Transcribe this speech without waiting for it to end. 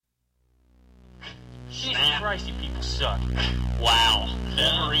Christ, you people suck. Wow.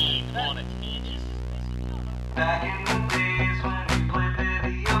 Wolverine on a tangent. Back in the days when we played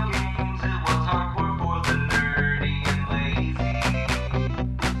video games, it was hardcore for the nerdy and lazy.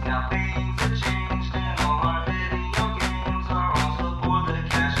 Now things have changed and all our video games are also for the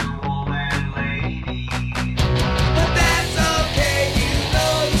casual and lady. But that's okay, you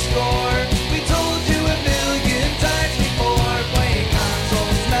know the score. We told you a million times before. Playing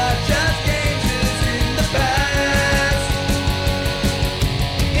consoles, not just games, is in the past.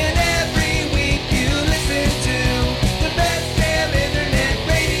 And every week you listen to the best damn internet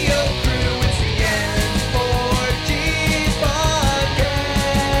radio crew. It's the N4G podcast.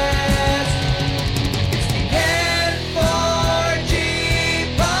 It's the N4G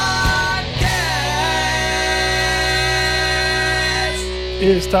podcast. It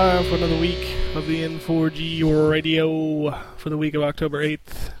is time for another week of the N4G Radio for the week of October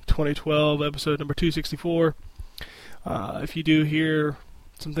 8th, 2012, episode number 264. If you do hear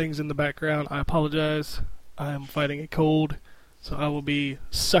some things in the background, I apologize. I am fighting a cold, so I will be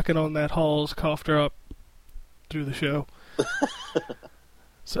sucking on that Hall's cough drop through the show.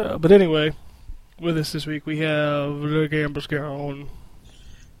 But anyway, with us this week we have the Gambler's Gown.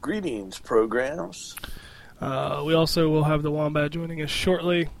 Greetings, programs. We also will have the Wombat joining us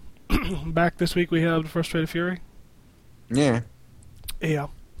shortly. Back this week we have the Frustrated Fury. Yeah. Yeah.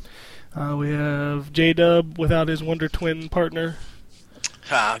 We have J-Dub without his Wonder Twin partner.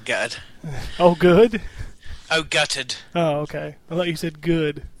 Ah, good. Oh, good? Oh, gutted. Oh, okay. I thought you said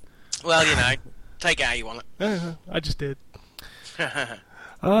good. Well, you know, take it how you want I just did. it.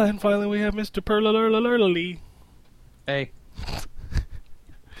 And finally we have Mr. Perlalurlalurlally. Hey.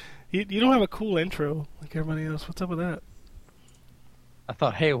 You don't have a cool intro like everybody else. What's up with that? I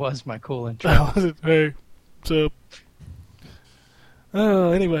thought hey was my cool intro. Oh, was it? Hey, what's up?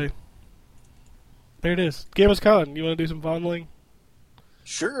 Anyway. There it is. Gamers Con, you want to do some fondling?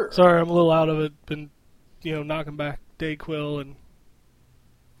 Sure. Sorry, I'm a little out of it. Been, knocking back Dayquil and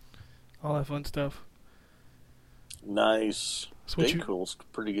all that fun stuff. Nice. That's what Dayquil's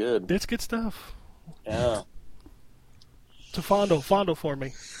pretty good. It's good stuff. Yeah. So fondle for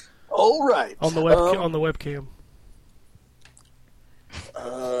me All right. on the webcam.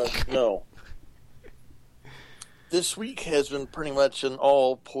 No. This week has been pretty much an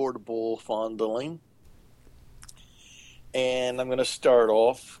all portable fondling. And I'm going to start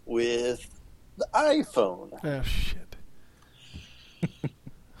off with the iPhone. Oh shit!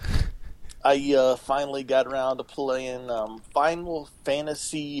 I finally got around to playing Final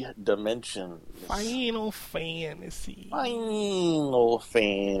Fantasy Dimensions. Final Fantasy. Final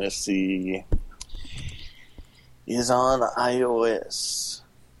Fantasy is on iOS.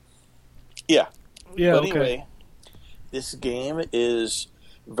 Yeah. Yeah. But Okay. anyway, this game is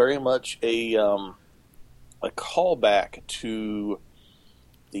very much a callback to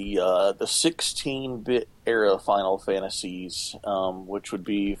the 16-bit era Final Fantasies, which would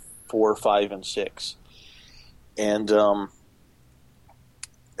be 4, 5, and 6, and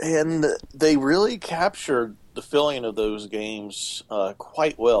they really captured the feeling of those games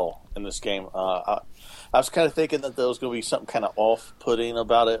quite well in this game. I was kind of thinking that there was going to be something kind of off-putting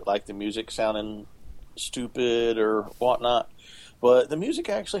about it, like the music sounding stupid or whatnot. But the music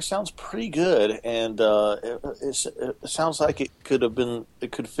actually sounds pretty good, and it sounds like it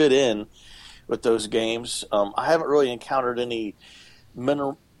could fit in with those games. I haven't really encountered any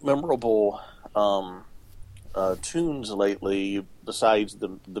memorable tunes lately besides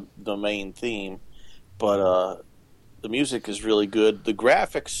the main theme, but the music is really good. The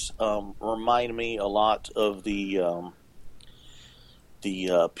graphics remind me a lot of the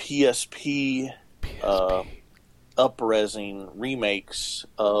PSP. Up-resing remakes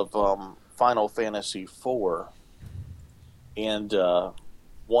of Final Fantasy IV and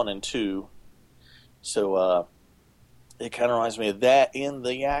 1 and 2. So it kind of reminds me of that. In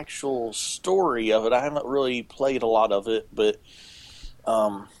the actual story of it, I haven't really played a lot of it, but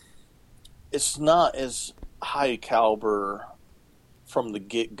it's not as high caliber from the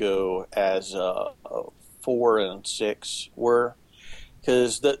get-go as 4 and 6 were,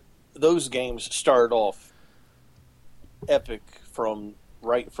 because those games started off epic from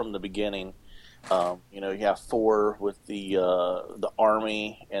the beginning. You have 4 with the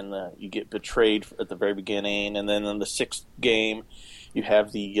army, and you get betrayed at the very beginning, and then in the 6th game, you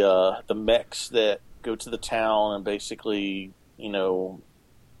have the mechs that go to the town and basically,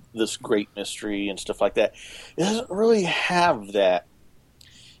 this great mystery and stuff like that. It doesn't really have that.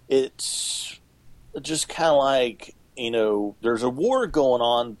 It's just kind of like, there's a war going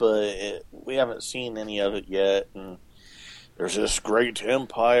on, but we haven't seen any of it yet, and there's this great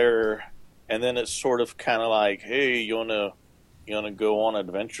empire, and then it's sort of kind of like, hey, you wanna go on an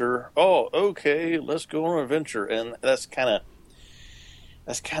adventure? Oh, okay, let's go on an adventure, and that's kind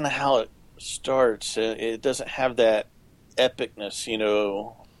of how it starts. It doesn't have that epicness,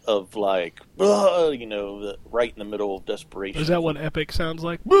 of like, right in the middle of desperation. Is that what epic sounds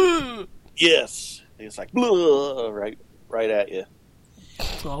like? Boo! Yes, it's like right at you.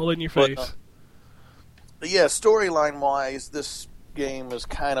 It's all in your But, face. Yeah, storyline wise, this game is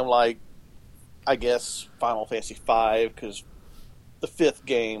kind of like, I guess, Final Fantasy V, because the fifth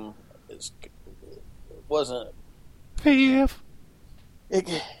game wasn't. Fifth.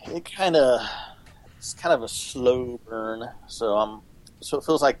 It's kind of a slow burn. So it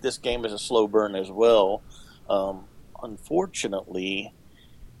feels like this game is a slow burn as well. Unfortunately,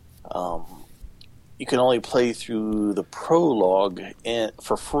 you can only play through the prologue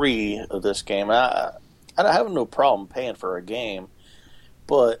for free of this game. I have no problem paying for a game,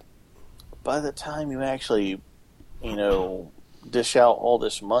 but by the time you actually, dish out all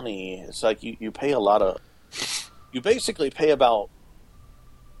this money, it's like you pay a lot of. You basically pay about,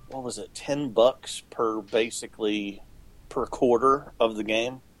 what was it, $10 per quarter of the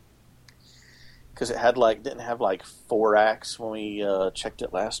game, because it didn't have 4 acts when we checked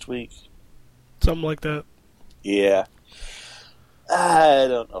it last week. Something like that. Yeah, I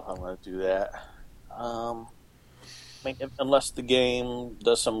don't know if I'm going to do that. I mean, unless the game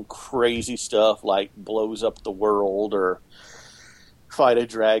does some crazy stuff like blows up the world or fight a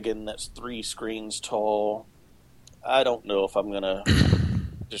dragon that's 3 screens tall, I don't know if I'm going to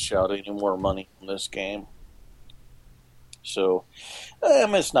dish out any more money on this game. So, I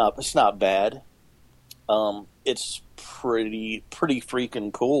mean, it's not bad. It's pretty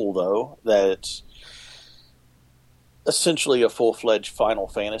freaking cool, though, that it's essentially a full-fledged Final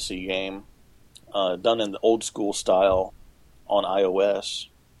Fantasy game, done in the old school style on iOS,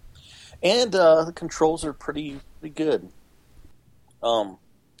 and the controls are pretty good.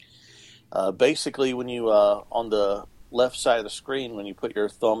 Basically, when you on the left side of the screen, when you put your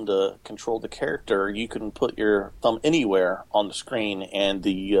thumb to control the character, you can put your thumb anywhere on the screen, and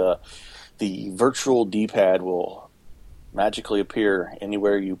the virtual D-pad will magically appear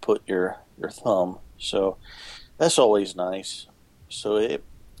anywhere you put your thumb. So that's always nice. So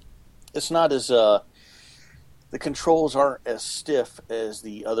it's not as the controls aren't as stiff as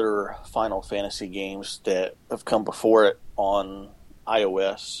the other Final Fantasy games that have come before it on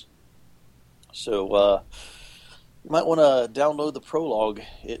iOS. So you might want to download the prologue.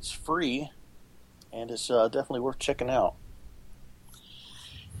 It's free, and it's definitely worth checking out.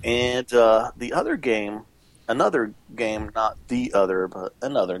 And the other game, another game, not the other, but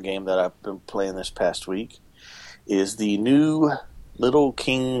another game that I've been playing this past week, is the new Little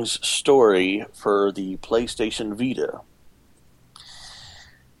King's Story for the PlayStation Vita.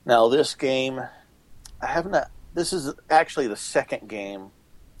 Now, this game, this is actually the second game.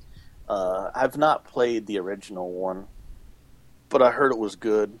 I've not played the original one, but I heard it was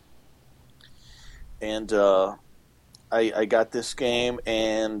good. And I got this game,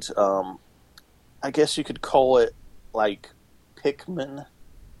 and I guess you could call it like Pikmin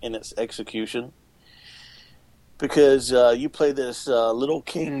in its execution. Because you play this little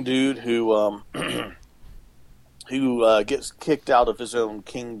king dude who gets kicked out of his own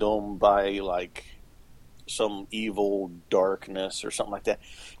kingdom by some evil darkness or something like that.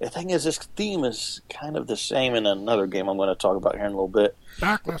 The thing is, this theme is kind of the same in another game I'm going to talk about here in a little bit.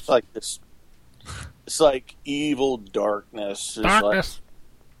 Darkness. It's like evil darkness is Darkness.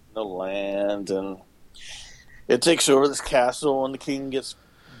 like the land, and it takes over this castle, and the king gets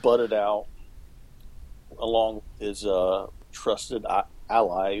butted out along with his trusted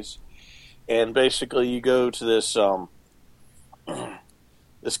allies. And basically you go to this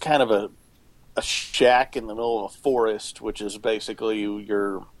this kind of a shack in the middle of a forest, which is basically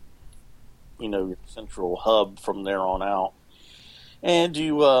your central hub from there on out. And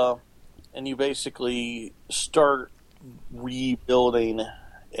you basically start rebuilding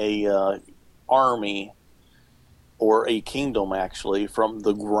a army, or a kingdom actually, from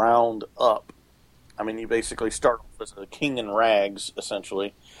the ground up. I mean, you basically start off as a king in rags,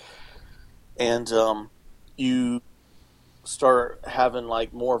 essentially, and you start having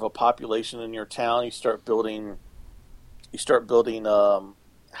more of a population in your town. You start building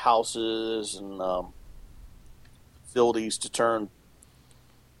houses and facilities to turn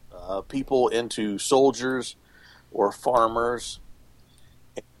people into soldiers or farmers,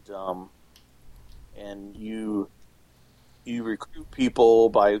 and you recruit people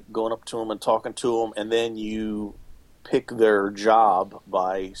by going up to them and talking to them, and then you pick their job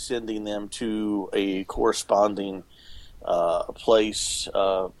by sending them to a corresponding place,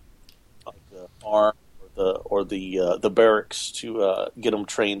 farm or the barracks to get them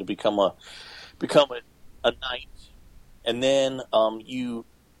trained to become a knight, and then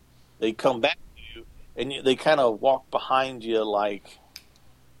they come back to you, and they kind of walk behind you like,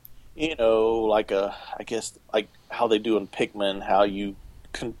 like I guess like how they do in Pikmin, how you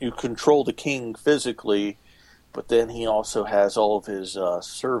control the king physically, but then he also has all of his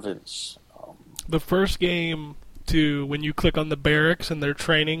servants. The first game to when you click on the barracks and they're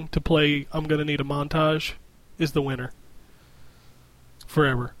training to play I'm Gonna Need a Montage is the winner.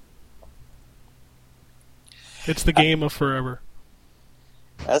 Forever. It's the game of forever.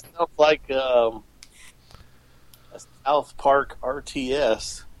 That sounds like a South Park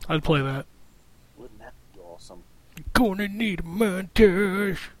RTS. I'd play that. Wouldn't that be awesome? Gonna need a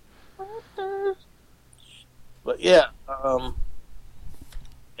montage. But yeah,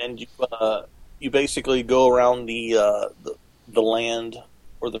 and you basically go around the land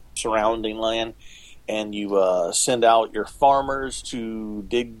or the surrounding land, and you send out your farmers to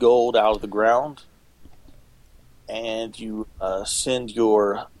dig gold out of the ground, and you send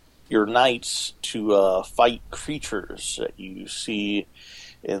your knights to fight creatures that you see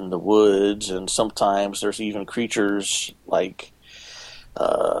in the woods, and sometimes there's even creatures like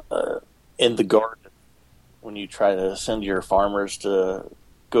in the garden when you try to send your farmers to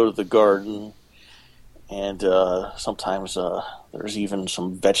go to the garden. And sometimes there's even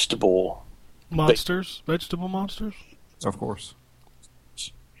some vegetable monsters. Vegetable monsters? Of course.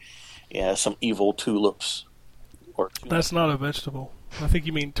 Yeah, some evil tulips. That's not a vegetable. I think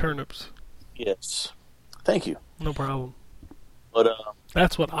you mean turnips. Yes. Thank you. No problem. But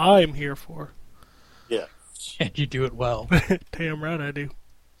that's what I'm here for. Yeah. And you do it well. Damn right I do.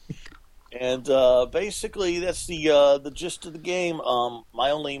 And basically, that's the gist of the game.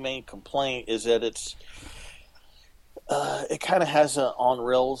 My only main complaint is that it kind of has an on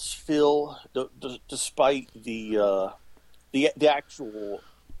rails feel, despite the actual,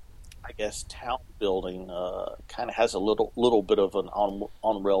 I guess, town building kind of has a little bit of an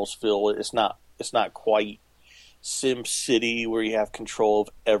on rails feel. It's not quite Sim City where you have control of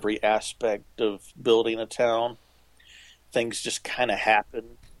every aspect of building a town. Things just kind of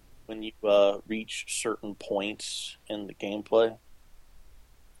happen when you reach certain points in the gameplay.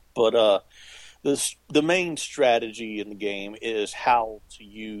 But the main strategy in the game is how to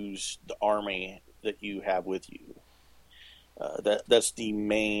use the army that you have with you. That's the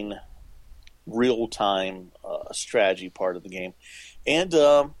main real-time strategy part of the game. And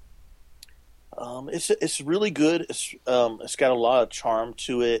it's really good. It's got a lot of charm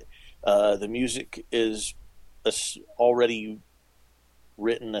to it. The music is already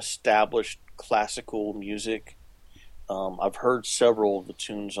written, established classical music. I've heard several of the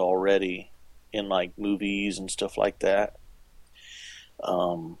tunes already in like movies and stuff like that.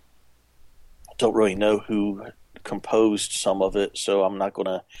 Don't really know who composed some of it, so I'm not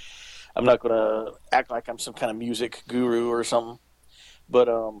gonna act like I'm some kind of music guru or something. But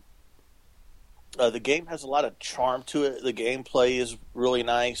the game has a lot of charm to it. The gameplay is really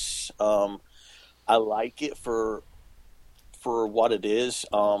nice. I like it for what it is.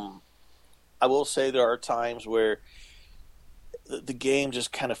 I will say there are times where the game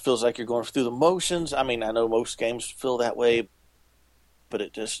just kind of feels like you're going through the motions. I mean, I know most games feel that way,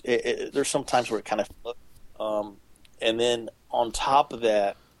 but there's some times where it kind of and then on top of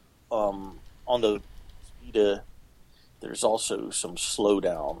that, on the Vita, there's also some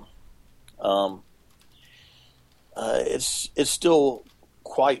slowdown. It's still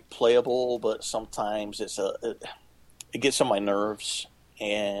quite playable, but sometimes it gets on my nerves,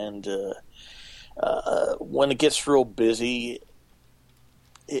 and when it gets real busy,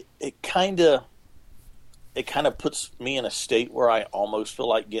 it kind of puts me in a state where I almost feel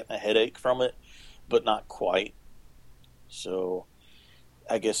like getting a headache from it, but not quite. So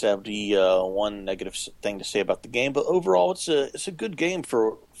I guess that would be one negative thing to say about the game. But overall, it's a good game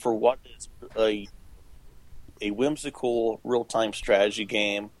for what is a whimsical real-time strategy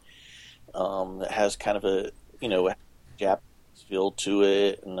game that has kind of a Japanese feel to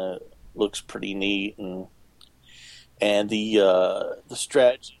it, and it looks pretty neat, and the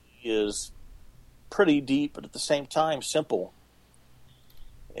strategy is pretty deep, but at the same time simple.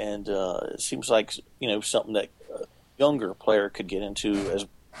 And it seems like something that a younger player could get into as.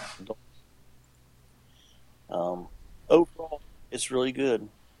 Overall, it's really good.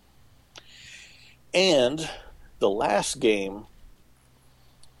 And the last game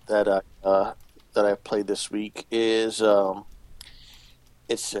that I played this week is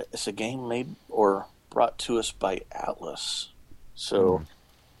it's a game made or brought to us by Atlas. So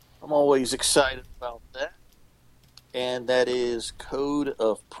I'm always excited about that. And that is Code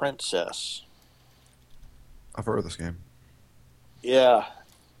of Princess. I've heard of this game. Yeah,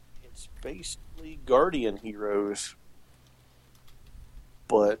 it's basically Guardian Heroes,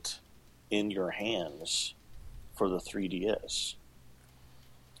 but in your hands for the 3DS.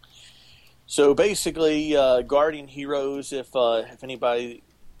 So basically, Guardian Heroes. If anybody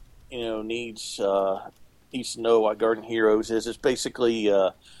needs to know what Guardian Heroes is, it's basically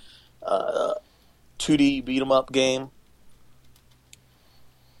a 2D beat 'em up game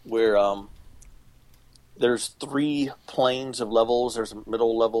where there's 3 planes of levels. There's a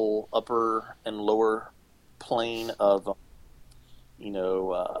middle level, upper and lower plane of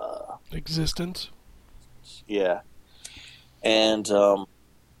Existence. yeah, and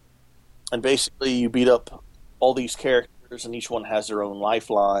basically you beat up all these characters, and each one has their own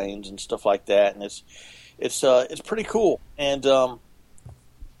lifelines and stuff like that, and it's pretty cool. And the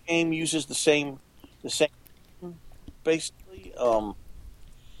game uses the same basically.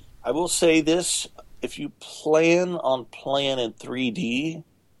 I will say this: if you plan on playing in 3D,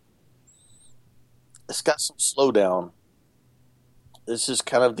 it's got some slowdown. This is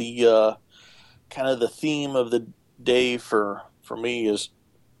kind of the theme of the day for me. Is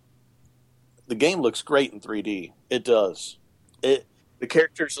the game looks great in 3D? It does. The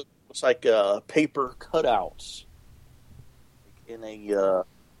characters looks like paper cutouts in a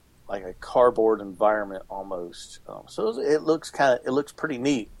like a cardboard environment almost. So it looks pretty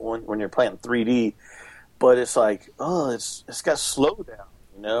neat when you're playing 3D. But it's like, it's got slowdown,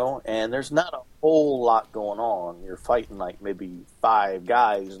 and there's not a whole lot going on. You're fighting like maybe 5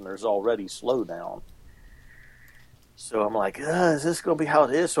 guys, and there's already slowdown. So I'm like, is this going to be how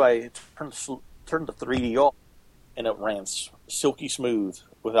it is? So I turned the 3D off, and it ran silky smooth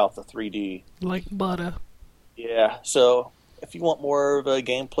without the 3D. Like butter. Yeah, so if you want more of a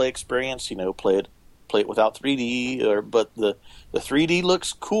gameplay experience, play it without 3D. But the 3D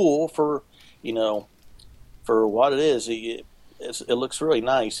looks cool for what it is. It looks really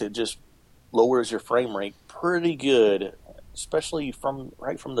nice. It just lowers your frame rate pretty good, especially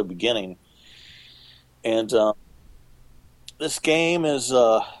right from the beginning. And this game is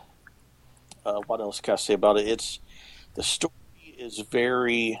what else can I say about it? The story is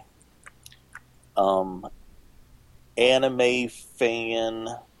very anime fan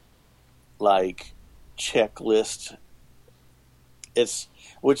like checklist.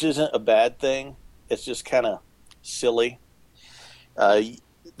 Which isn't a bad thing. It's just kind of silly. The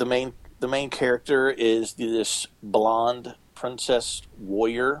main character is this blonde princess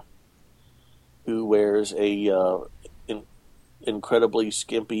warrior who wears a incredibly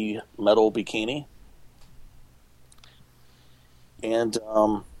skimpy metal bikini, and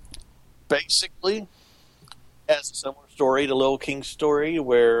basically has a similar story to Little King's story,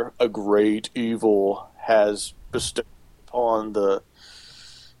 where a great evil has bestowed upon the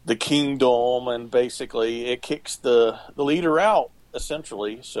kingdom, and basically it kicks the leader out,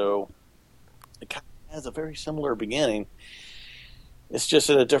 essentially. So it kind of has a very similar beginning. It's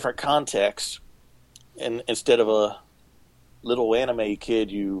just in a different context, and instead of a little anime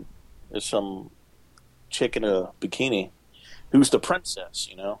kid, there's some chick in a bikini who's the princess,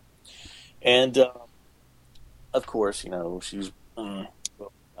 and of course, she's and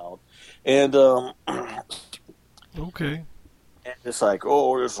Okay. and it's like,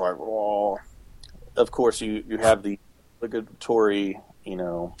 of course you have the obligatory,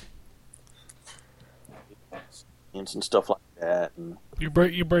 and stuff like that, and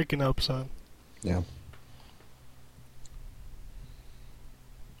You're breaking up, son. Yeah.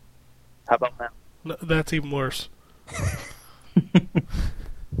 how about now? No, that's even worse.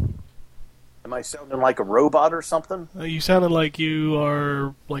 Am I sounding like a robot or something? You sounded like you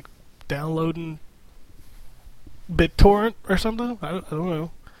are like downloading BitTorrent or something. I don't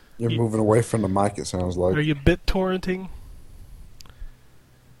know. You're moving away from the mic, it sounds like. Are you BitTorrenting?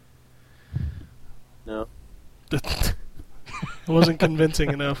 No. It wasn't convincing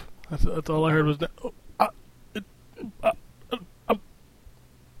enough. That's all I heard was.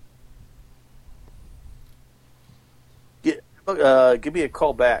 Give me a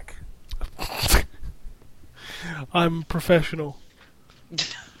call back. I'm professional.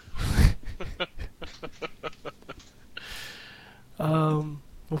 Well,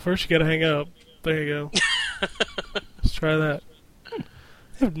 first you gotta hang up. There you go. Let's try that. I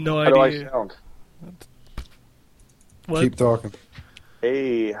have no How do I idea. sound? What? Keep talking.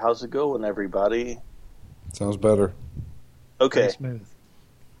 Hey, how's it going, everybody? Sounds better. Okay. Very smooth.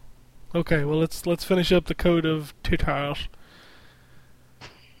 Okay, well let's finish up the code of Tutars.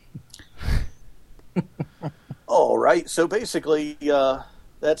 All right. So basically,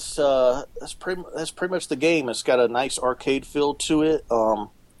 that's pretty much the game. It's got a nice arcade feel to it.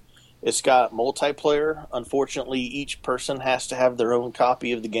 It's got multiplayer. Unfortunately, each person has to have their own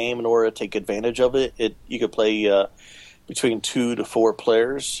copy of the game in order to take advantage of it. You could play between 2 to 4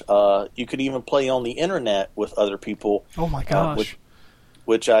 players. You could even play on the internet with other people. Oh my gosh!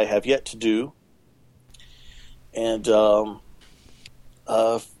 Which I have yet to do. And for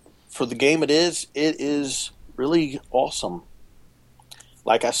the game, it is really awesome.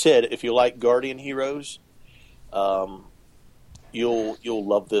 Like I said, if you like Guardian Heroes, you'll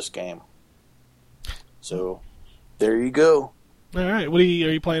love this game. So there you go. All right. Are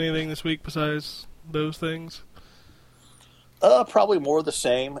you playing anything this week besides those things? Probably more of the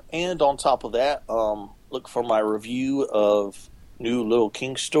same. And on top of that, look for my review of new Little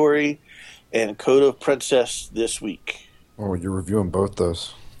King Story and Code of Princess this week. Oh, you're reviewing both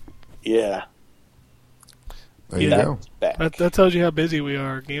those. Yeah. There you go. Back. That tells you how busy we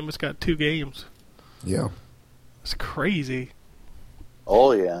are. Gambit's got 2 games. Yeah. It's crazy.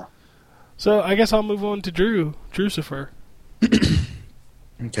 Oh, yeah. So I guess I'll move on to Drucifer.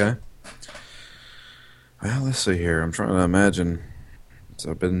 Okay. Well, let's see here. I'm trying to imagine.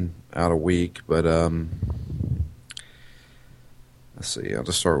 So I've been out a week, but let's see. I'll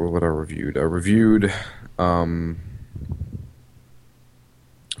just start with what I reviewed. I reviewed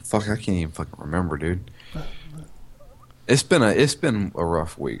fuck, I can't even fucking remember, dude. It's been a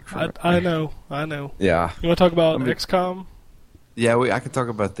rough week for me. I know. Yeah. You want to talk about XCOM? Yeah, I can talk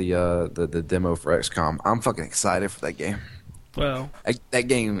about the demo for XCOM. I'm fucking excited for that game. Well, that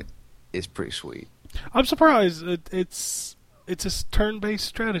game is pretty sweet. I'm surprised. It's a turn-based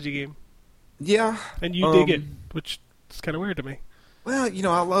strategy game. Yeah. And you dig it, which is kind of weird to me. Well,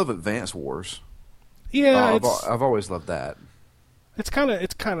 I love Advance Wars. Yeah, I've always loved that. It's kind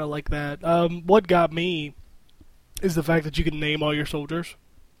of like that. What got me is the fact that you can name all your soldiers,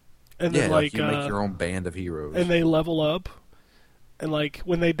 and then like you make your own band of heroes, and they level up, and like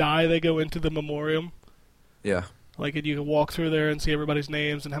when they die, they go into the memoriam. Yeah. Like, and you can walk through there and see everybody's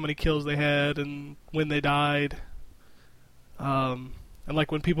names and how many kills they had and when they died. And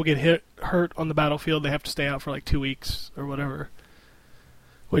like when people get hurt on the battlefield, they have to stay out for like 2 weeks or whatever.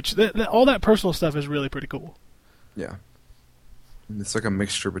 Which all that personal stuff is really pretty cool. Yeah. It's like a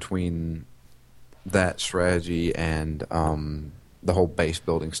mixture between that strategy and the whole base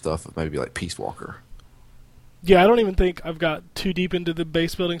building stuff of maybe like Peace Walker. Yeah, I don't even think I've got too deep into the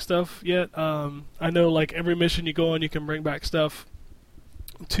base building stuff yet. I know like every mission you go on, you can bring back stuff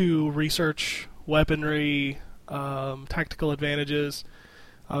to research weaponry, tactical advantages.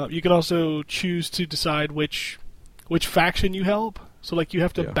 You can also choose to decide which faction you help. So like you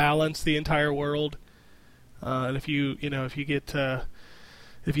have to balance the entire world. And if you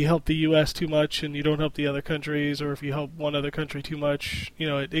help the U.S. too much and you don't help the other countries, or if you help one other country too much,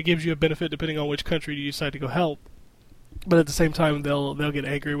 it gives you a benefit depending on which country you decide to go help. But at the same time, they'll get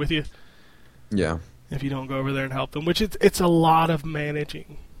angry with you. Yeah. If you don't go over there and help them, which it's a lot of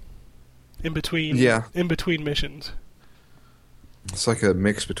managing in between. Yeah. In between missions. It's like a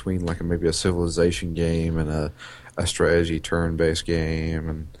mix between like maybe a civilization game and a strategy turn-based game,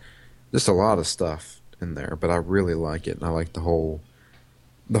 and just a lot of stuff in there. But I really like it, and I like the whole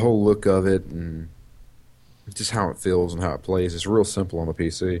look of it and just how it feels and how it plays. It's real simple on the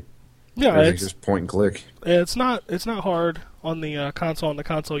PC. Yeah, it's just point and click. It's not hard on the console. On the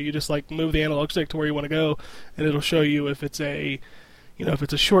console, you just like move the analog stick to where you want to go, and it'll show you if it's a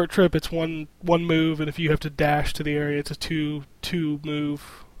short trip, it's one move, and if you have to dash to the area, it's a two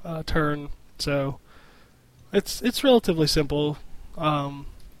move turn. So it's relatively simple.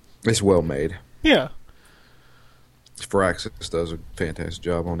 It's well made. Yeah. Firaxis does a fantastic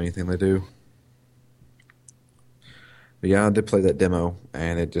job on anything they do. But yeah, I did play that demo,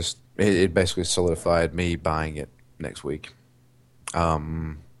 and it basically solidified me buying it next week.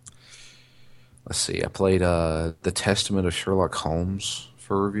 Let's see, I played The Testament of Sherlock Holmes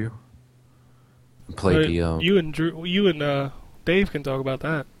for review. I played you and Dave can talk about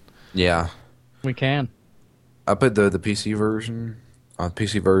that. Yeah, we can. I played the PC version.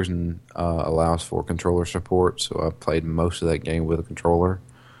 PC version allows for controller support, so I played most of that game with a controller.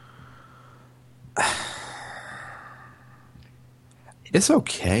 It's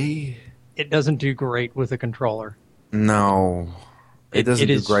okay. It doesn't do great with a controller. No. It doesn't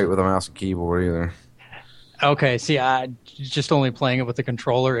do great with a mouse and keyboard either. Okay, see, just only playing it with the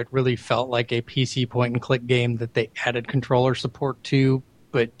controller, it really felt like a PC point-and-click game that they added controller support to,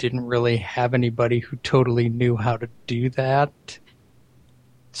 but didn't really have anybody who totally knew how to do that.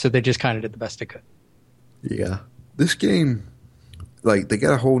 So they just kind of did the best they could. Yeah. This game, like, they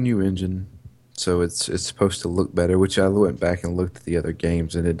got a whole new engine, so it's supposed to look better, which I went back and looked at the other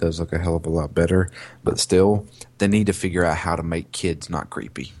games, and it does look a hell of a lot better. But still, they need to figure out how to make kids not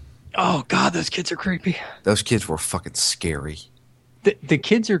creepy. Oh God, those kids are creepy. Those kids were fucking scary. The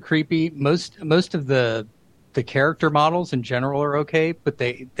kids are creepy. Most of the character models in general are okay, but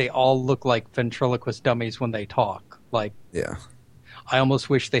they all look like ventriloquist dummies when they talk. Like, Yeah. I almost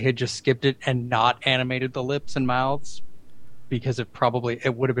wish they had just skipped it and not animated the lips and mouths, because it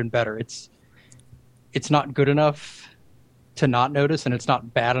would have been better. It's not good enough to not notice, and it's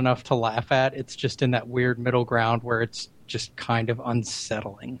not bad enough to laugh at. It's just in that weird middle ground where it's just kind of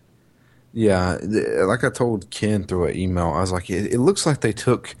unsettling. Yeah, like I told Ken through an email, I was like, it looks like they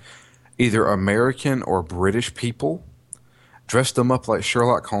took either American or British people, dressed them up like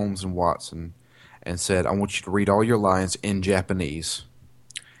Sherlock Holmes and Watson, and said, I want you to read all your lines in Japanese,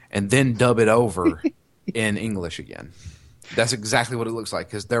 and then dub it over in English again. That's exactly what it looks like,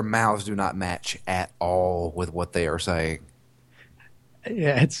 because their mouths do not match at all with what they are saying.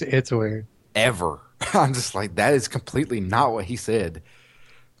 Yeah, it's weird. Ever. I'm just like, that is completely not what he said.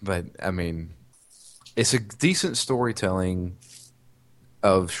 But, I mean, it's a decent storytelling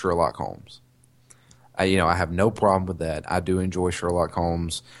of Sherlock Holmes. I have no problem with that. I do enjoy Sherlock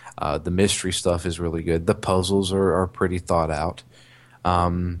Holmes. The mystery stuff is really good. The puzzles are pretty thought out.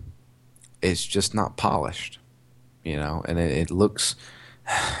 It's just not polished, and it looks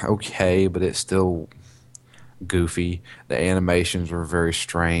okay, but it's still goofy. The animations were very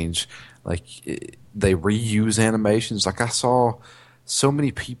strange. Like, they reuse animations. Like, I saw so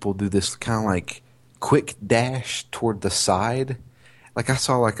many people do this kind of like quick dash toward the side. Like, I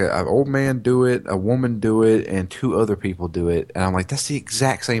saw like an old man do it, a woman do it, and 2 other people do it. And I'm like, that's the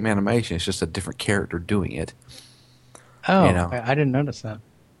exact same animation. It's just a different character doing it. Oh, I didn't notice that.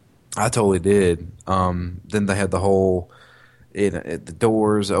 I totally did. Then they had the whole, the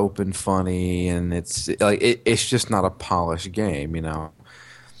doors open funny, and it's like it's just not a polished game,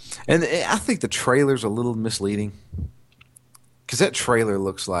 And I think the trailer's a little misleading, because that trailer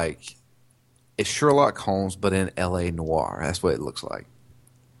looks like it's Sherlock Holmes, but in L.A. Noir. That's what it looks like.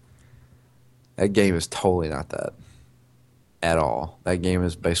 That game is totally not that at all. That game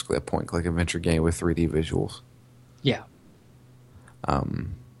is basically a point-click adventure game with 3D visuals. Yeah.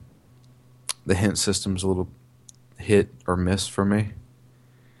 The hint system's a little hit or miss for me.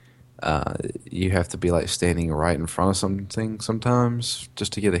 You have to be like standing right in front of something sometimes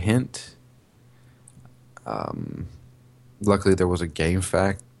just to get a hint. Luckily, there was a game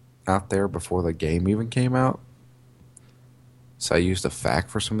fact out there before the game even came out. So I used a fact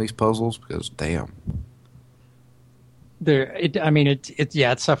for some of these puzzles because, damn.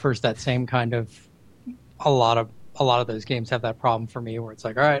 It suffers that same kind of. A lot of those games have that problem for me, where it's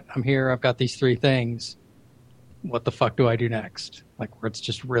like, all right, I'm here, I've got these 3 things. What the fuck do I do next? Like, where it's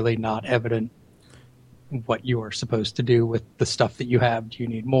just really not evident what you are supposed to do with the stuff that you have. Do you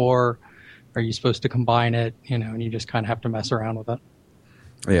need more? Are you supposed to combine it? And you just kind of have to mess around with it.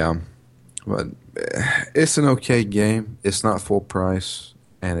 Yeah, but it's an okay game. It's not full price,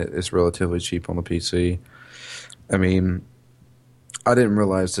 and it's relatively cheap on the PC. I mean, I didn't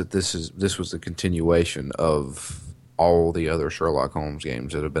realize that this was the continuation of all the other Sherlock Holmes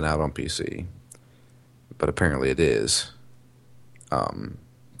games that have been out on PC, but apparently it is.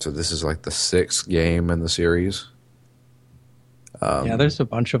 So this is like the 6th game in the series. Yeah, there's a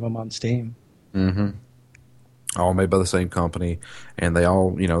bunch of them on Steam. Mm-hmm. All made by the same company, and they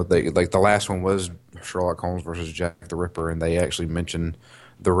all, they like the last one was Sherlock Holmes versus Jack the Ripper, and they actually mentioned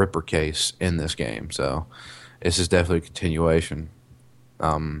the Ripper case in this game. So this is definitely a continuation.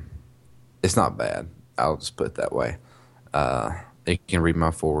 It's not bad. I'll just put it that way. You can read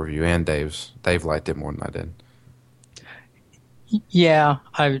my full review and Dave's. Dave liked it more than I did. Yeah,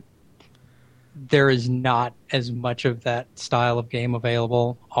 there is not as much of that style of game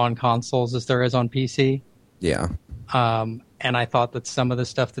available on consoles as there is on PC. Yeah. And I thought that some of the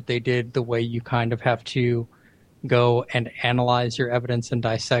stuff that they did, the way you kind of have to go and analyze your evidence and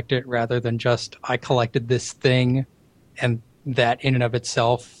dissect it rather than just, I collected this thing and that in and of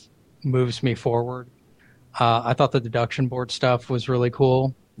itself moves me forward. I thought the deduction board stuff was really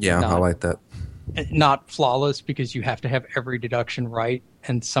cool. Yeah, I like that. Not flawless, because you have to have every deduction right,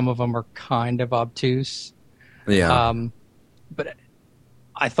 and some of them are kind of obtuse. Yeah. But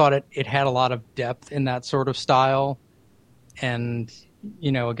I thought it had a lot of depth in that sort of style. And,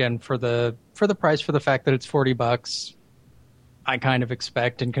 again, for the price, for the fact that it's $40, I kind of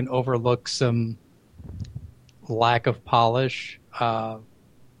expect and can overlook some lack of polish. But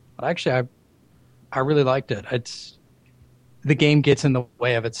actually, I really liked it. The game gets in the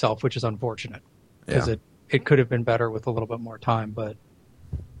way of itself, which is unfortunate, because it could have been better with a little bit more time. But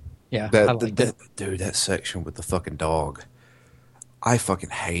yeah, I liked it. Dude, that section with the fucking dog, I fucking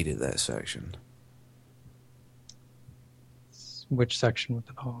hated that section. Which section with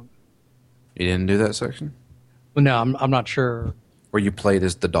the dog? You didn't do that section? Well, no, I'm not sure. Where you played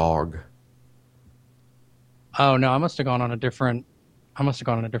as the dog. Oh no, I must have gone on a different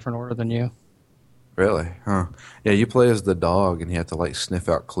order than you. Really? Huh. Yeah, you play as the dog and you have to like sniff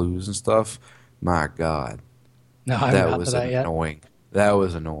out clues and stuff. My God. No, I haven't That gotten was to that yet. annoying. That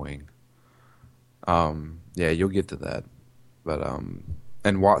was annoying. Yeah, you'll get to that. But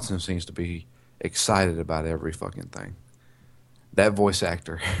and Watson seems to be excited about every fucking thing. That voice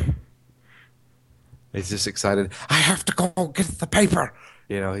actor. He's just excited. I have to go get the paper.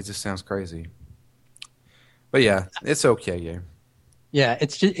 You know, he just sounds crazy. But yeah, it's okay game. Yeah,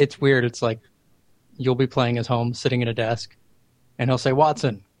 it's weird. It's like you'll be playing as Holmes, sitting at a desk, and he'll say,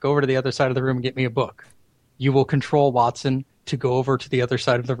 "Watson, go over to the other side of the room and get me a book." You will control Watson to go over to the other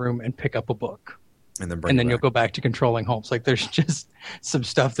side of the room and pick up a book. And then You'll go back to controlling Holmes. Like there's just some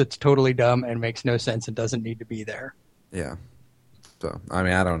stuff that's totally dumb and makes no sense and doesn't need to be there. Yeah. So I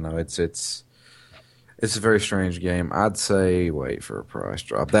mean, I don't know. It's a very strange game. I'd say wait for a price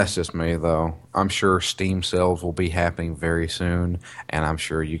drop. That's just me though. I'm sure Steam sales will be happening very soon, and I'm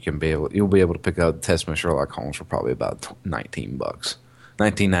sure you'll be able to pick up Testament of Sherlock Holmes for probably about $19,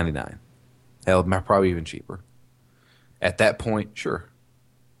 $19.99. Hell, probably even cheaper. At that point, sure.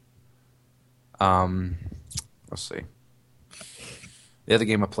 Let's see. The other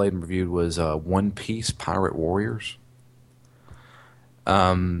game I played and reviewed was One Piece Pirate Warriors.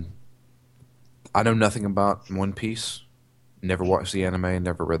 I know nothing about One Piece. Never watched the anime,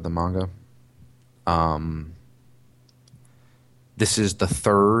 never read the manga. This is the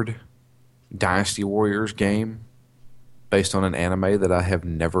third Dynasty Warriors game based on an anime that I have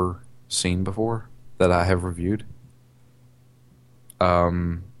never seen before, that I have reviewed.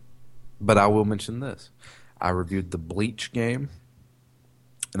 But I will mention this. I reviewed the Bleach game,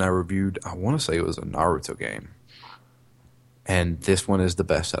 and I want to say it was a Naruto game. And this one is the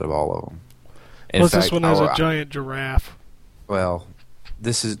best out of all of them. Plus, this one has a giant giraffe. Well,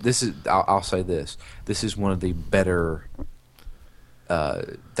 this is. I'll say this. This is one of the better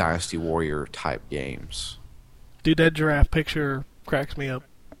Dynasty Warrior type games. Dude, that giraffe picture cracks me up.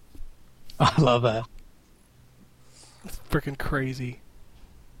 I love that. It's freaking crazy.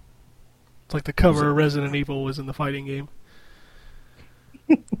 It's like the cover of Resident Evil was in the fighting game.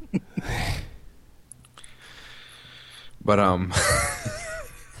 But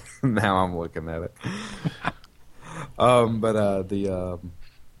now I'm looking at it. But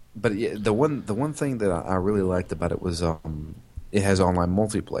yeah, the one thing that I really liked about it was it has online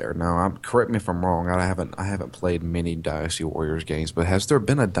multiplayer. Now, correct me if I'm wrong. I haven't played many Dynasty Warriors games, but has there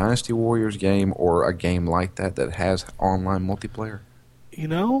been a Dynasty Warriors game or a game like that has online multiplayer? You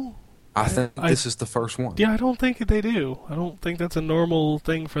know, I think this is the first one. Yeah, I don't think they do. I don't think that's a normal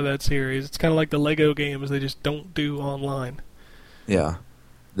thing for that series. It's kind of like the Lego games; they just don't do online. Yeah,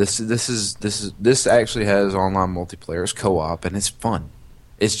 this actually has online multiplayer. It's co-op and it's fun.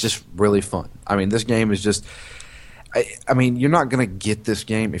 It's just really fun. I mean, this game is just. I mean, you're not gonna get this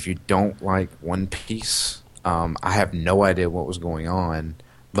game if you don't like One Piece. I have no idea what was going on.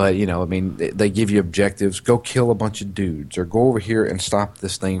 But, you know, I mean, they give you objectives. Go kill a bunch of dudes, or go over here and stop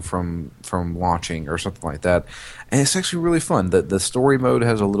this thing from launching, or something like that. And it's actually really fun. The story mode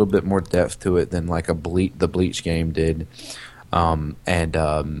has a little bit more depth to it than like the Bleach game did.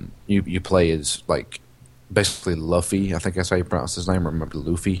 You play as like basically Luffy. I think that's how you pronounce his name. Or maybe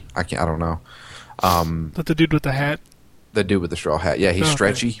Luffy. I don't know. That the dude with the hat. The dude with the straw hat. Yeah, he's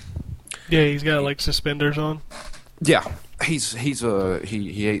stretchy. Yeah, he's got like suspenders on. Yeah. He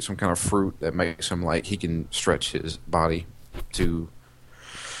ate some kind of fruit that makes him like he can stretch his body to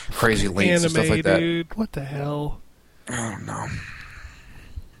crazy lengths and stuff like that. Dude, what the hell? I don't know.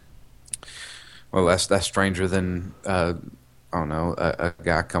 Well, that's stranger than I don't know, a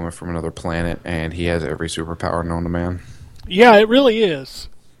guy coming from another planet and he has every superpower known to man. Yeah, it really is.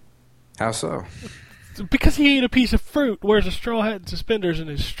 How so? Because he ate a piece of fruit, wears a straw hat and suspenders, and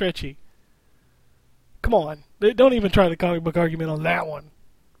is stretchy. Come on. Don't even try the comic book argument on that one.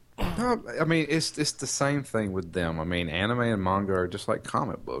 No, I mean, it's the same thing with them. I mean, anime and manga are just like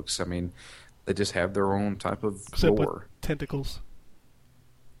comic books. I mean, they just have their own type of Except lore. with tentacles.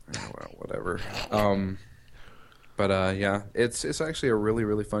 Yeah, well, whatever. Yeah, it's actually a really,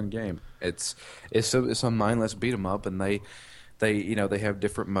 really fun game. It's a mindless beat 'em up, and they have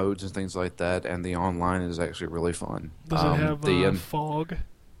different modes and things like that, and the online is actually really fun. Does it have fog?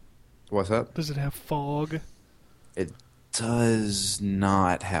 What's that? Does it have fog? It does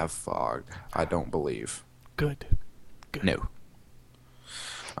not have fog, I don't believe. Good. No.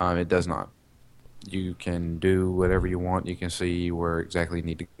 It does not. You can do whatever you want. You can see where exactly you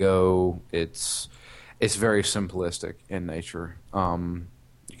need to go. It's very simplistic in nature.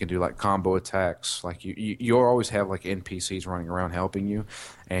 You can do like combo attacks. Like you'll always have like NPCs running around helping you,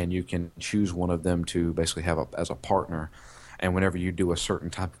 and you can choose one of them to basically have as a partner. And whenever you do a certain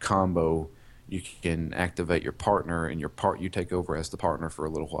type of combo, you can activate your partner, and you take over as the partner for a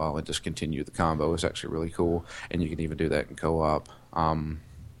little while and just continue the combo. It's actually really cool, and you can even do that in co-op.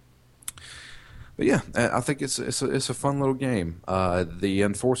 But yeah, I think it's a fun little game. The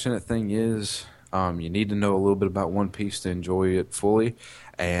unfortunate thing is, you need to know a little bit about One Piece to enjoy it fully,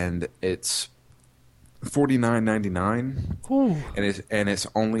 and it's $49.99, and it's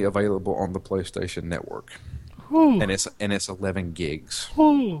only available on the PlayStation Network, and it's 11 gigs.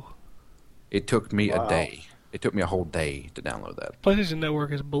 Ooh. It took me a day. It took me a whole day to download that. PlayStation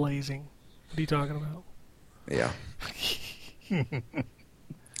Network is blazing. What are you talking about? Yeah.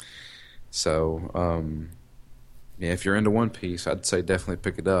 So, yeah, if you're into One Piece, I'd say definitely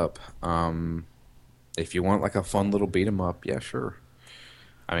pick it up. If you want like a fun little beat 'em up, yeah, sure.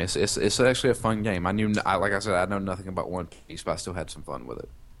 I mean, it's actually a fun game. Like I said, I know nothing about One Piece, but I still had some fun with it.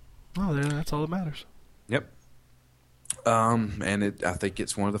 Oh, that's all that matters. Yep. And I think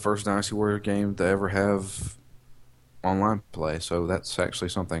it's one of the first Dynasty Warrior games to ever have online play, so that's actually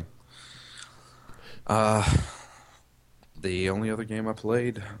something. The only other game I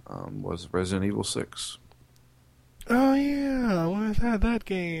played was Resident Evil 6. Oh yeah, when I had that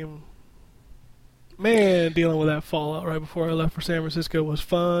game. Man, dealing with that fallout right before I left for San Francisco was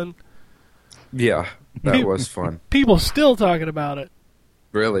fun. Yeah, that was fun. People still talking about it.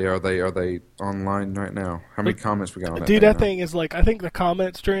 Really? Are they online right now? How many comments we got on that? Dude, that thing is like, I think the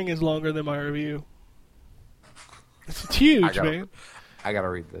comment string is longer than my review. It's huge, man. I gotta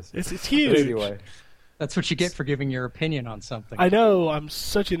read this. It's huge. Anyway, That's what you get for giving your opinion on something. I know, I'm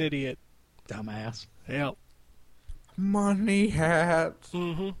such an idiot. Dumbass. Yeah. money hats.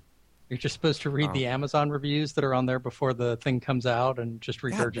 Mm-hmm. You're just supposed to read the Amazon reviews that are on there before the thing comes out and just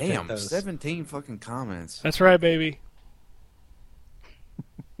regurgitate Damn, those. 17 fucking comments. That's right, baby.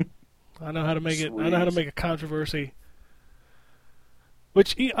 I know how to make it. I know how to make a controversy.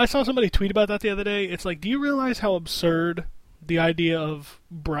 Which I saw somebody tweet about that the other day. It's like, do you realize how absurd the idea of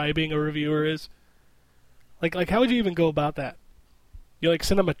bribing a reviewer is? Like how would you even go about that? You like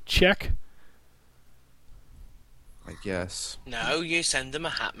send them a check? I guess. No, you send them a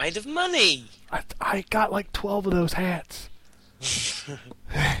hat made of money. I got like 12 of those hats. You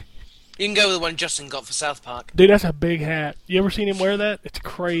can go with the one Justin got for South Park. Dude, that's a big hat. You ever seen him wear that? It's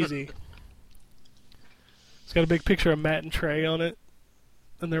crazy. It's got a big picture of Matt and Trey on it.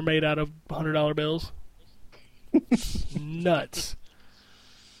 And they're made out of $100 bills. Nuts.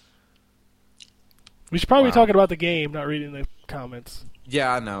 We should probably be talking about the game, not reading the comments.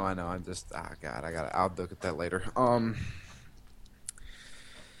 Yeah, I know. I'm just, God, I'll look at that later.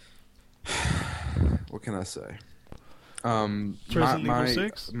 What can I say? Resident Evil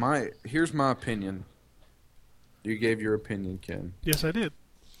 6? Here's my opinion. You gave your opinion, Ken. Yes, I did.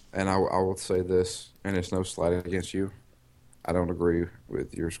 And I will say this, and it's no slight against you. I don't agree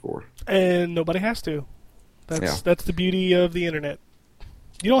with your score. And nobody has to. Yeah. That's the beauty of the internet.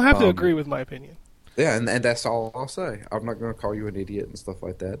 You don't have to agree with my opinion. Yeah, and that's all I'll say. I'm not going to call you an idiot and stuff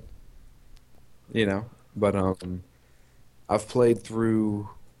like that. You know, but I've played through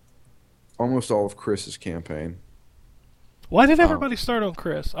almost all of Chris's campaign. Why did everybody start on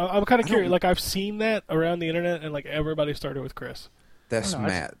Chris? I'm kind of curious. Like, I've seen that around the internet, and like everybody started with Chris. That's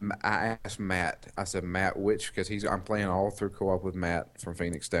Matt. I asked Matt. I said, Matt, which? Because I'm playing all through co-op with Matt from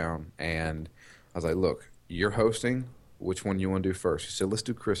Phoenix Down, and I was like, look, you're hosting. Which one you want to do first? He said, let's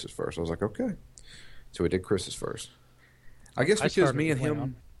do Chris's first. I was like, okay. So we did Chris's first. I guess because me and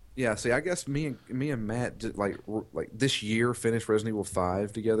him. Yeah. See, I guess me and Matt did, like this year finished Resident Evil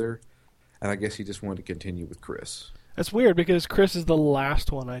 5 together, and I guess he just wanted to continue with Chris. That's weird because Chris is the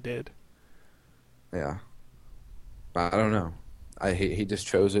last one I did. Yeah. I don't know. He just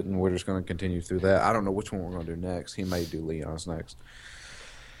chose it, and we're just going to continue through that. I don't know which one we're going to do next. He may do Leon's next.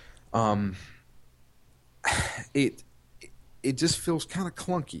 It just feels kind of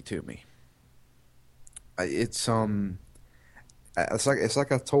clunky to me. It's like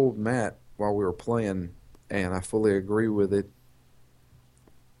I told Matt while we were playing, and I fully agree with it.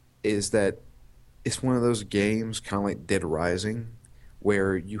 Is that it's one of those games, kind of like Dead Rising,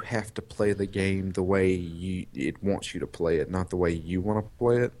 where you have to play the game the way it wants you to play it, not the way you want to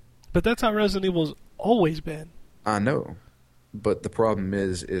play it. But that's how Resident Evil's always been. I know, but the problem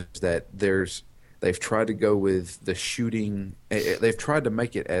is that they've tried to go with the shooting. They've tried to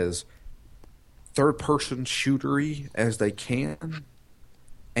make it as third-person shootery as they can,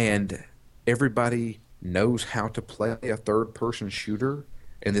 and everybody knows how to play a third-person shooter,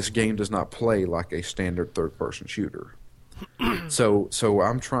 and this game does not play like a standard third-person shooter. So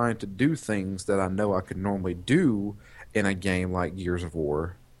I'm trying to do things that I know I could normally do in a game like Gears of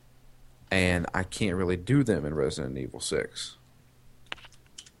War, and I can't really do them in Resident Evil 6.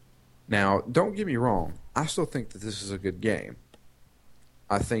 Now, don't get me wrong. I still think that this is a good game.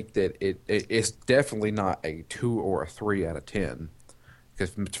 I think that it's definitely not a 2 or a 3 out of 10.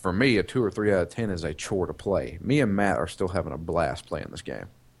 Because for me, a 2 or 3 out of 10 is a chore to play. Me and Matt are still having a blast playing this game.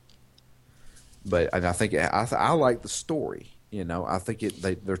 And I think I like the story. You know, I think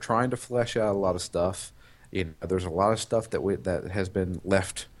they're trying to flesh out a lot of stuff. You know, there's a lot of stuff that has been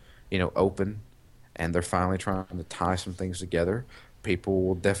left, you know, open, and they're finally trying to tie some things together. People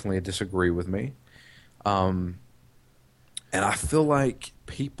will definitely disagree with me, and I feel like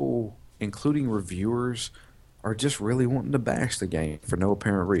people, including reviewers, are just really wanting to bash the game for no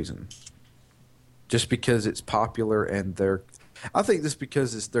apparent reason, just because it's popular and I think this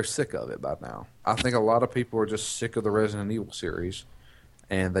because they're sick of it by now. I think a lot of people are just sick of the Resident Evil series,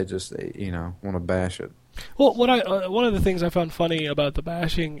 and they just want to bash it. Well, one of the things I found funny about the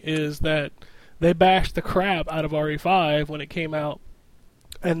bashing is that they bashed the crap out of RE5 when it came out,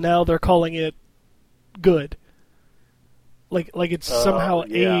 and now they're calling it good. Like it's somehow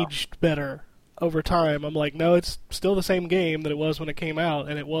aged better over time. I'm like, no, it's still the same game that it was when it came out,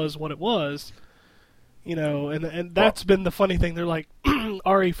 and it was what it was. You know, and that's been the funny thing. They're like,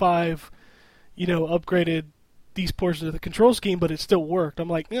 RE5, upgraded these portions of the control scheme, but it still worked. I'm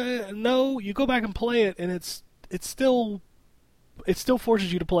like, no, you go back and play it, and it still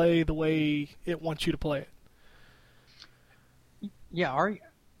forces you to play the way it wants you to play it. Yeah,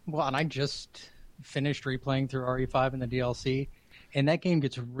 and I just finished replaying through RE5 in the DLC, and that game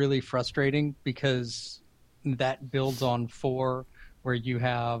gets really frustrating because that builds on 4, where you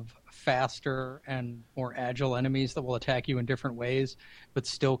have faster and more agile enemies that will attack you in different ways, but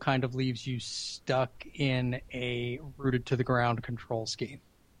still kind of leaves you stuck in a rooted to the ground control scheme.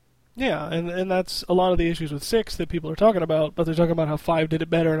 Yeah, and that's a lot of the issues with 6 that people are talking about, but they're talking about how 5 did it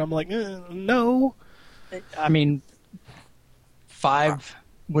better, and I'm like, no. I mean, 5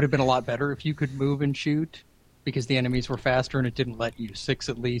 would have been a lot better if you could move and shoot, because the enemies were faster and it didn't let you. 6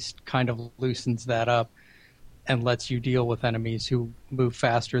 at least kind of loosens that up and lets you deal with enemies who move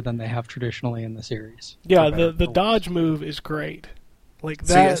faster than they have traditionally in the series. Yeah, the dodge move is great. Like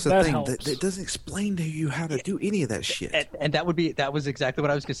that's the thing. Helps. It doesn't explain to you how to do any of that shit. And that was exactly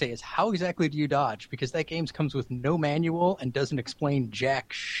what I was going to say, is how exactly do you dodge? Because that game comes with no manual and doesn't explain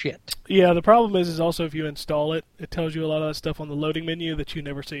jack shit. Yeah, the problem is also if you install it, it tells you a lot of that stuff on the loading menu that you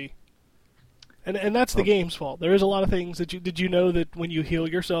never see. And that's the game's fault. There is a lot of things that did you know that when you heal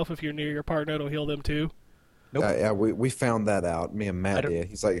yourself, if you're near your partner, it'll heal them too? Nope. Yeah, we found that out. Me and Matt did.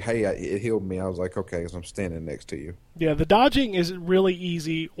 He's like, hey, it healed me. I was like, okay, because I'm standing next to you. Yeah, the dodging is really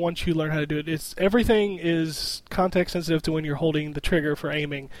easy once you learn how to do it. Everything is context sensitive to when you're holding the trigger for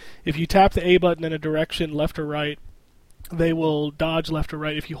aiming. If you tap the A button in a direction, left or right, they will dodge left or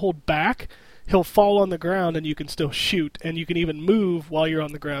right. If you hold back, he'll fall on the ground and you can still shoot, and you can even move while you're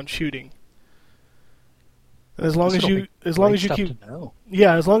on the ground shooting. As long as you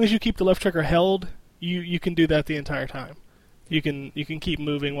keep the left trigger held, you can do that the entire time. You can keep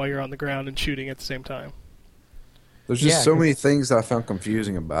moving while you're on the ground and shooting at the same time. There's just so many things that I found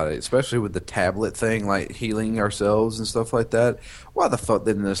confusing about it, especially with the tablet thing, like healing ourselves and stuff like that. Why the fuck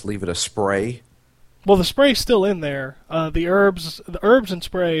didn't they just leave it a spray? Well, the spray's still in there. The herbs and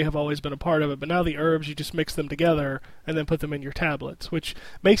spray have always been a part of it, but now the herbs, you just mix them together and then put them in your tablets, which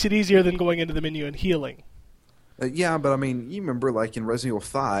makes it easier than going into the menu and healing. Yeah, but I mean, you remember like in Resident Evil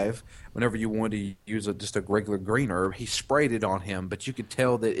 5, whenever you wanted to use just a regular green herb, he sprayed it on him, but you could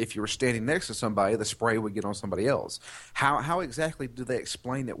tell that if you were standing next to somebody, the spray would get on somebody else. How exactly do they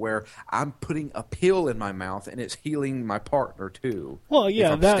explain it where I'm putting a pill in my mouth and it's healing my partner too? Well,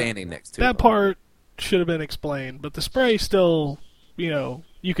 yeah, if I'm standing next to that them? part should have been explained, but the spray still,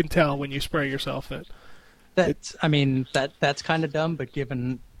 you can tell when you spray yourself that's kind of dumb, but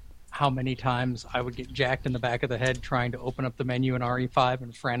given how many times I would get jacked in the back of the head trying to open up the menu in RE5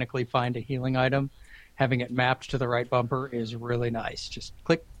 and frantically find a healing item, having it mapped to the right bumper is really nice. Just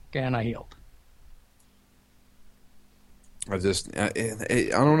click and I healed. I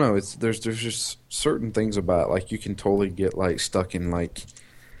don't know. There's just certain things about it. Like you can totally get like stuck in like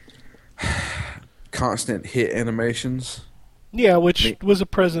constant hit animations. Yeah, which was a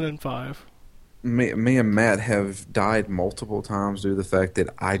present in 5. Me and Matt have died multiple times due to the fact that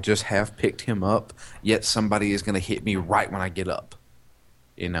I just have picked him up, yet somebody is going to hit me right when I get up.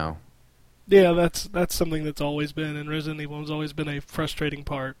 Yeah, that's something that's always been, and Resident Evil has always been a frustrating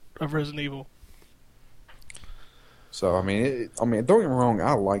part of Resident Evil. So don't get me wrong,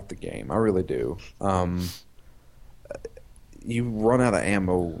 I like the game, I really do. you run out of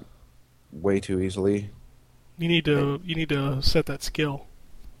ammo way too easily. You need to set that skill.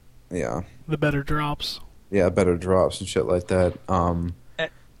 Yeah. The better drops. Yeah, better drops and shit like that. I'm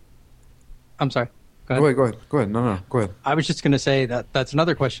sorry. Go ahead. Go ahead. No, go ahead. I was just going to say that's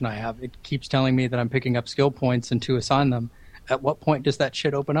another question I have. It keeps telling me that I'm picking up skill points and to assign them. At what point does that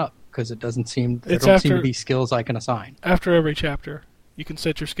shit open up? Because it doesn't seem there don't seem to be skills I can assign. After every chapter, you can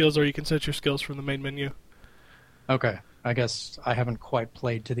set your skills, or you can set your skills from the main menu. Okay, I guess I haven't quite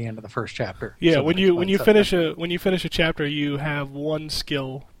played to the end of the first chapter. Yeah, so when you finish a chapter, you have one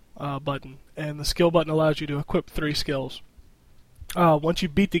skill button, and the skill button allows you to equip 3 skills. Once you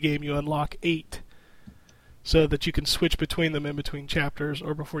beat the game, you unlock 8, so that you can switch between them in between chapters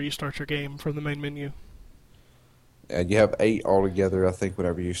or before you start your game from the main menu. And you have 8 altogether, I think,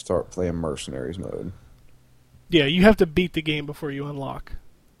 whenever you start playing Mercenaries mode. Yeah, you have to beat the game before you unlock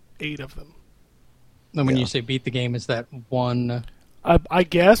 8 of them. And when you say beat the game, is that one? I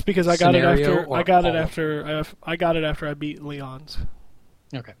guess because I got it scenario after I got it after I beat Leon's.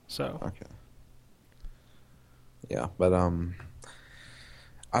 Okay. So. Okay. Yeah, but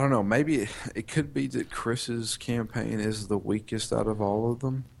I don't know. Maybe it could be that Chris's campaign is the weakest out of all of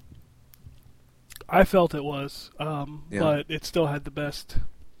them. I felt it was, but it still had the best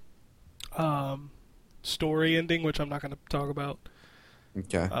story ending, which I'm not going to talk about.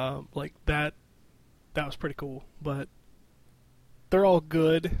 Okay. Like that was pretty cool, but they're all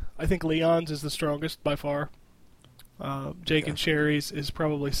good. I think Leon's is the strongest by far. Jake and Sherry's is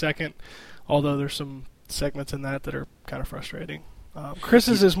probably second, although there's some segments in that are kind of frustrating.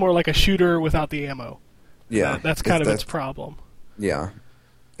 Chris's is more like a shooter without the ammo. Yeah. That's kind of its problem. Yeah.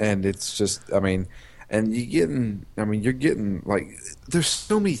 And it's just, and you're getting, like, there's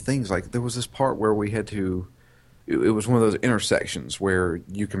so many things. Like, there was this part where we had to, it was one of those intersections where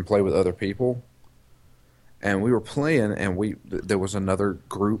you can play with other people. And we were playing, and there was another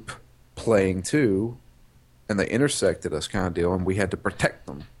group playing too, and they intersected us kind of deal, and we had to protect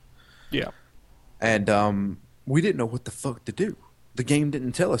them. Yeah. And we didn't know what the fuck to do. The game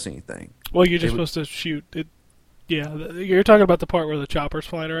didn't tell us anything. Well, you're just supposed to shoot it. Yeah, you're talking about the part where the chopper's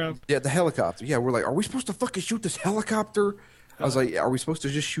flying around? Yeah, the helicopter. Yeah, we're like, are we supposed to fucking shoot this helicopter? I was like, are we supposed to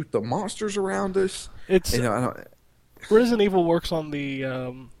just shoot the monsters around us? It's Resident Evil works on the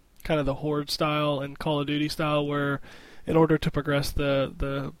kind of the Horde style and Call of Duty style, where in order to progress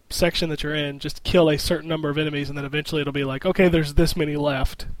the section that you're in, just kill a certain number of enemies, and then eventually it'll be like, okay, there's this many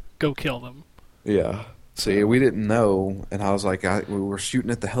left, go kill them. Yeah. See, we didn't know, and I was like, we were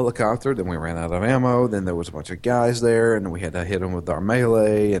shooting at the helicopter, then we ran out of ammo, then there was a bunch of guys there, and we had to hit them with our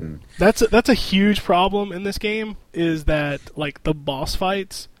melee, and... That's a huge problem in this game, is that, like, the boss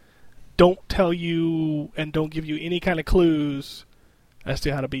fights don't tell you and don't give you any kind of clues as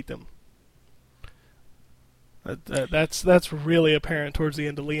to how to beat them. That's really apparent towards the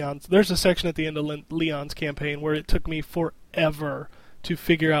end of Leon's. There's a section at the end of Leon's campaign where it took me forever to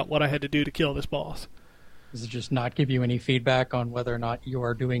figure out what I had to do to kill this boss. Does it just not give you any feedback on whether or not you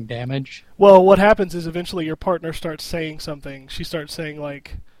are doing damage? Well, what happens is eventually your partner starts saying something. She starts saying,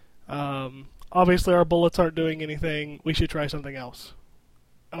 like, obviously our bullets aren't doing anything. We should try something else.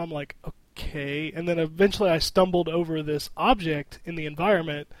 And I'm like, okay. And then eventually I stumbled over this object in the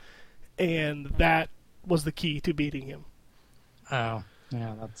environment, and that was the key to beating him. Oh,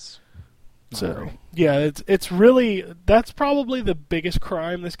 yeah, that's... So, yeah, it's really, that's probably the biggest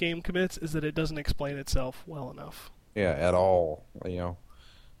crime this game commits, is that it doesn't explain itself well enough. Yeah, at all.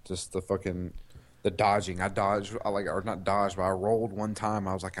 Just the dodging. Or not dodged, but I rolled one time.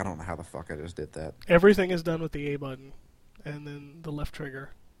 I was like, I don't know how the fuck I just did that. Everything is done with the A button, and then the left trigger.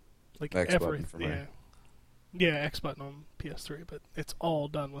 Like X button for me. Yeah. Yeah, X button on PS3, but it's all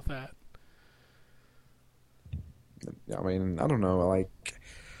done with that. I mean, I don't know,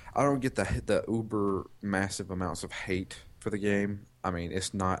 I don't get the uber massive amounts of hate for the game. I mean,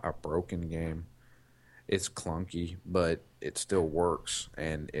 it's not a broken game. It's clunky, but it still works,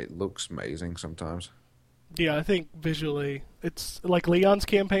 and it looks amazing sometimes. Yeah, I think visually, it's like Leon's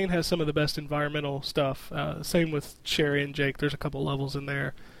campaign has some of the best environmental stuff. Same with Sherry and Jake. There's a couple levels in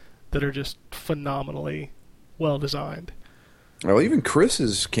there that are just phenomenally well designed. Well, even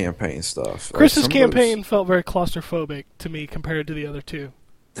Chris's campaign stuff. Chris's campaign felt very claustrophobic to me compared to the other two.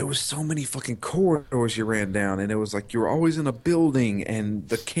 There was so many fucking corridors you ran down, and it was like you were always in a building, and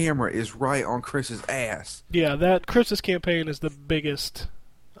the camera is right on Chris's ass. Yeah, that Chris's campaign is the biggest.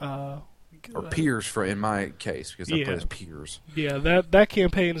 Or Piers, in my case, because I play as Piers. Yeah, that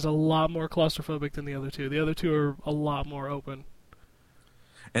campaign is a lot more claustrophobic than the other two. The other two are a lot more open.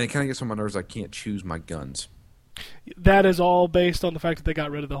 And it kind of gets on my nerves. I can't choose my guns. That is all based on the fact that they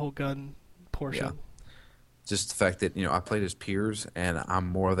got rid of the whole gun portion. Just the fact that, I played as Piers, and I'm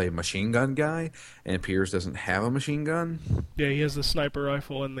more of a machine gun guy, and Piers doesn't have a machine gun. Yeah, he has the sniper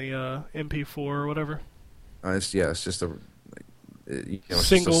rifle and the MP4 or whatever. It's just a, it's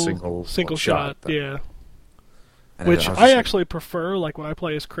just a single shot. Yeah. And Which was I just- actually prefer. Like when I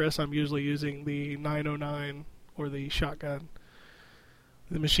play as Chris, I'm usually using the 909 or the shotgun.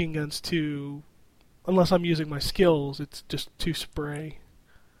 The machine gun's too, unless I'm using my skills, it's just too spray.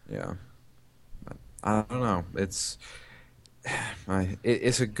 Yeah. I don't know. It's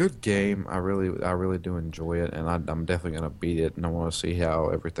a good game. I really do enjoy it, and I'm definitely gonna beat it, and I want to see how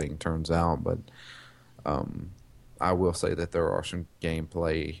everything turns out. But I will say that there are some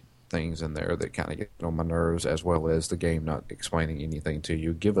gameplay things in there that kind of get on my nerves, as well as the game not explaining anything to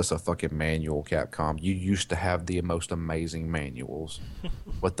you. Give us a fucking manual, Capcom. You used to have the most amazing manuals.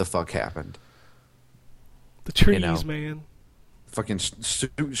 What the fuck happened? The trees, You know. man. Fucking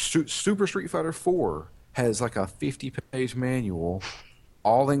Super Street Fighter 4 has like a 50-page manual,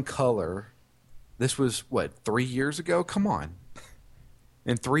 all in color. This was, what, 3 years ago? Come on.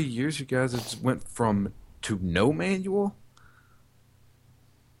 In 3 years, you guys just went from to no manual?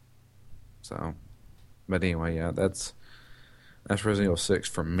 So, but anyway, yeah, that's Resident Evil 6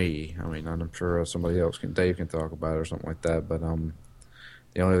 for me. I mean, I'm sure somebody else Dave can talk about it or something like that, but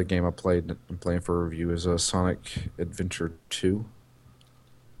the only other game I'm playing for review is Sonic Adventure 2.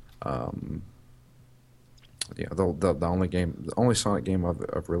 Yeah, the only Sonic game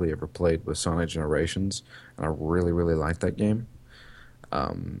I've really ever played was Sonic Generations, and I really like that game.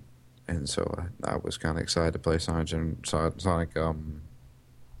 And so I was kind of excited to play Sonic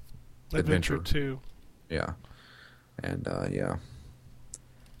Adventure 2. Yeah, and yeah,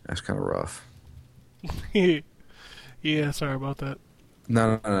 that's kind of rough. Yeah, sorry about that.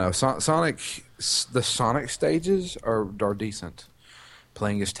 No. The Sonic stages are decent.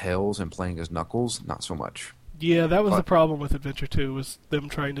 Playing as Tails and playing as Knuckles, not so much. Yeah, that was the But- problem with Adventure 2, was them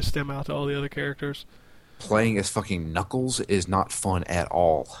trying to stem out to all the other characters. Playing as fucking Knuckles is not fun at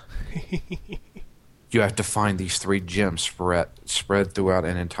all. You have to find these 3 gems spread throughout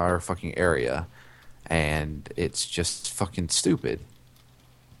an entire fucking area, and it's just fucking stupid.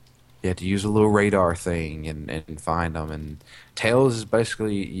 You have to use a little radar thing and find them. And Tails is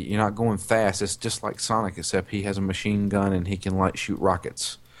basically, you're not going fast. It's just like Sonic, except he has a machine gun and he can shoot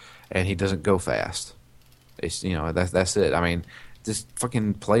rockets, and he doesn't go fast. It's that's it. I mean, just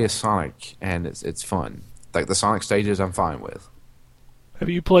fucking play as Sonic, and it's fun. Like the Sonic stages, I'm fine with. Have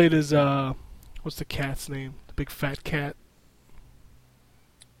you played as, what's the cat's name? The big fat cat?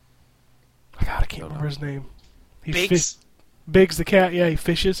 God, I can't remember his name. He Biggs? Biggs the cat, yeah, he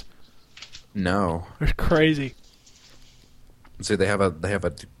fishes. No, They're crazy. see, they have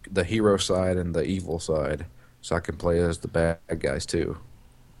the hero side and the evil side, so I can play as the bad guys too.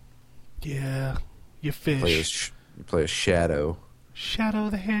 Yeah, you Play fish. you play as Shadow. Shadow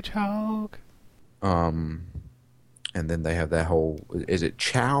the Hedgehog. And then they have that whole. Is it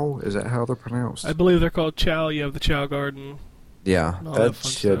Chow? Is that how they're pronounced? I believe they're called Chow. You have the Chow Garden. Yeah, all that that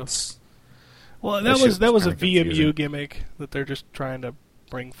fun shit's. Well, That shit that was was a kinda VMU confusing. gimmick that they're just trying to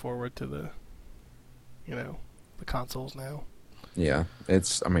bring forward to the, the consoles now. Yeah,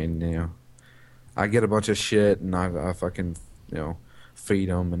 it's. I mean, I get a bunch of shit, and I fucking feed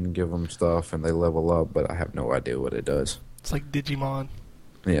them and give them stuff, and they level up, but I have no idea what it does. It's like Digimon.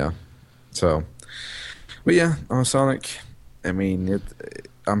 Yeah, so. But yeah, on Sonic, I mean,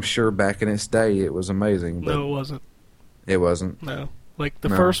 I'm sure back in its day it was amazing, but No, it wasn't. it wasn't. No. Like the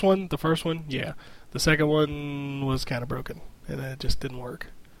No. first one, yeah. The second one was kind of broken, and it just didn't work,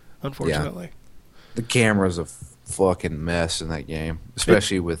 unfortunately. The camera's a fucking mess in that game,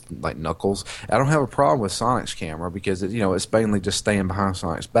 especially with Knuckles. I don't have a problem with Sonic's camera because it's mainly just staying behind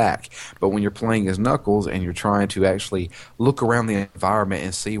Sonic's back. But when you're playing as Knuckles and you're trying to actually look around the environment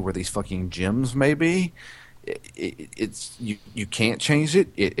and see where these fucking gems may be, it's you can't change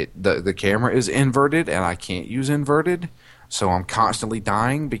it. The camera is inverted and I can't use inverted. So I'm constantly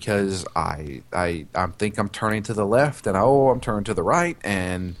dying because I think I'm turning to the left and I'm turning to the right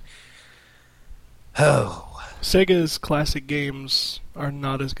and Sega's classic games are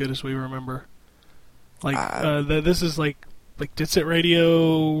not as good as we remember. This is like Jet Set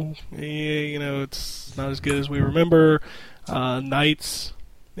Radio. It's not as good as we remember. Nights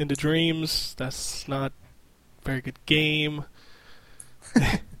into Dreams. That's not a very good game.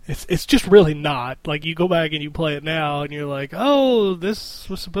 It's just really not. Like you go back and you play it now, and you're like, oh, this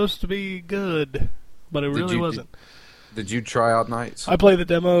was supposed to be good, but it really wasn't. Did you try out Nights? I played the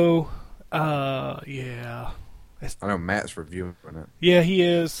demo. Yeah. I know Matt's reviewing it. Yeah, he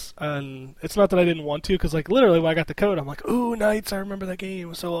is, and it's not that I didn't want to, because literally when I got the code, I'm like, ooh, Nights, I remember that game, it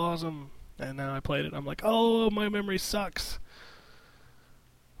was so awesome, And now I played it, and I'm like, oh, my memory sucks.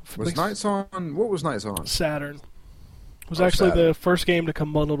 Was Knights on? What was Knights on? Saturn. It was actually Saturn. the first game to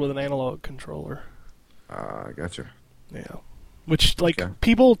come bundled with an analog controller. Gotcha. Yeah. Which, Okay.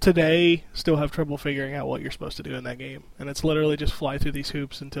 people today still have trouble figuring out what you're supposed to do in that game. And it's literally just fly through these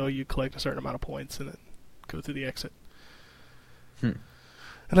hoops until you collect a certain amount of points and then go through the exit. And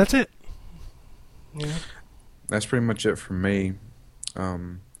that's it. Yeah. That's pretty much it for me.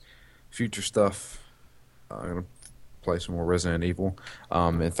 Future stuff. I'm going to play some more Resident Evil.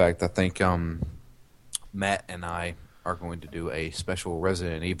 In fact, I think Matt and I are going to do a special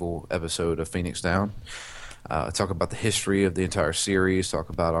Resident Evil episode of Phoenix Down. Talk about the history of the entire series, talk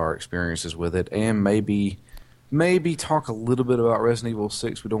about our experiences with it, and maybe talk a little bit about Resident Evil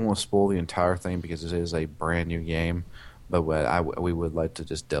 6. We don't want to spoil the entire thing because it is a brand new game, but we would like to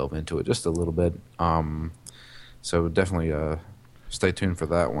just delve into it just a little bit. So definitely stay tuned for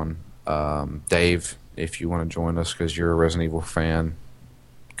that one. Dave, if you want to join us because you're a Resident Evil fan,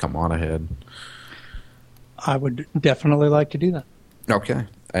 come on ahead. I would definitely like to do that. Okay.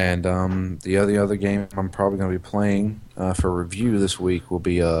 And the other game I'm probably going to be playing for review this week will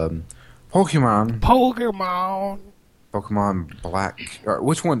be Pokemon Black. Or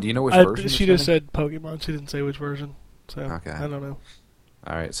which one? Do you know which version? She just said Pokemon. She didn't say which version. So Okay. I don't know.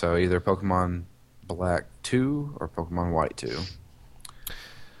 All right. So either Pokemon Black 2 or Pokemon White 2.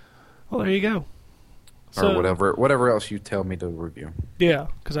 Well, there you go. Or whatever else you tell me to review. Yeah,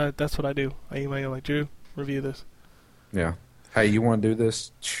 because that's what I do. I email you like, Drew, review this. Yeah. Hey, you want to do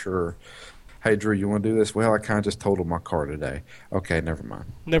this? Sure. Hey, Drew, you want to do this? Well, I kind of just totaled my car today. Okay, never mind.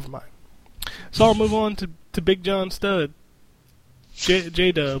 Never mind. So I'll move on to Big John Stud.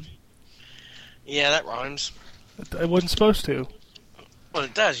 J-Dub. Yeah, that rhymes. It wasn't supposed to. Well,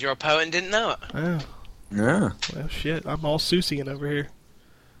 it does. You're a poet and didn't know it. Oh, Yeah. well, shit. I'm all Susie-ing over here.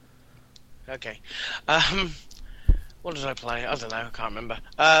 Okay. What did I play? I don't know. I can't remember.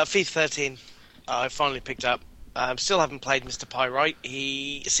 FIFA 13. I finally picked up. Still haven't played Mr. Pyrite.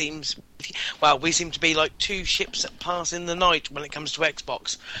 We seem to be like two ships that pass in the night when it comes to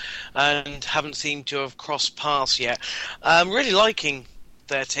Xbox, and haven't seemed to have crossed paths yet. Really liking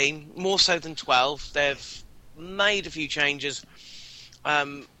 13, more so than 12. They've made a few changes.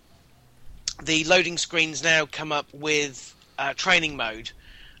 The loading screens now come up with training mode,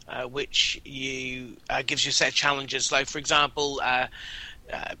 which gives you a set of challenges. Like, for example,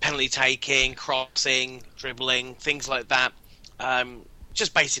 penalty taking, crossing, dribbling, things like that.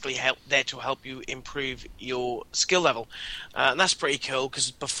 Just basically there to help you improve your skill level. And that's pretty cool,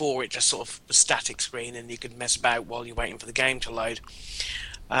 because before it just sort of was static screen and you could mess about while you're waiting for the game to load.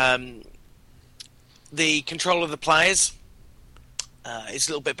 The control of the players is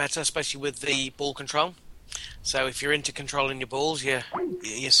a little bit better, especially with the ball control. So if you're into controlling your balls, you're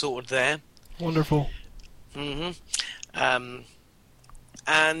sorted there. Wonderful.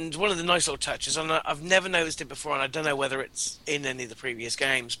 And one of the nice little touches, and I've never noticed it before, and I don't know whether it's in any of the previous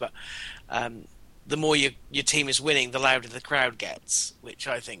games, but the more your team is winning, the louder the crowd gets, which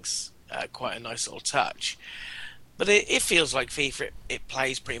I think's quite a nice little touch. But it feels like FIFA. It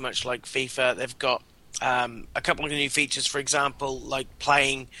plays pretty much like FIFA. They've got a couple of new features, for example, like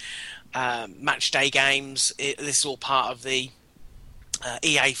playing match day games. This is all part of the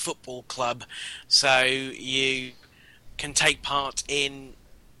EA Football Club, so you can take part in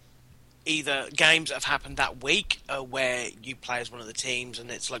either games that have happened that week where you play as one of the teams and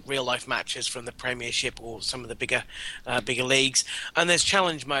it's like real life matches from the Premiership or some of the bigger leagues, and there's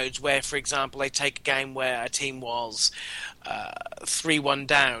challenge modes where, for example, they take a game where a team was 3-1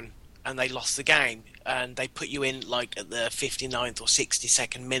 down and they lost the game, and they put you in like at the 59th or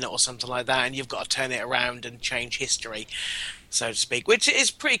 62nd minute or something like that, and you've got to turn it around and change history, so to speak, which is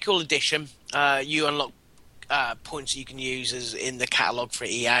a pretty cool addition. You unlock points that you can use as in the catalogue for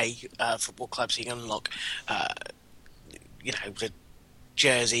EA Football Club, so you can unlock the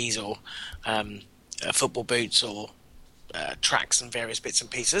jerseys or football boots or tracks and various bits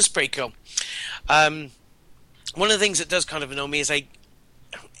and pieces. It's pretty cool. One of the things that does kind of annoy me is I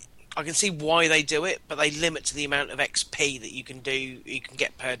can see why they do it, but they limit to the amount of XP that you can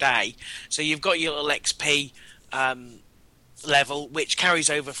get per day. So you've got your little XP level, which carries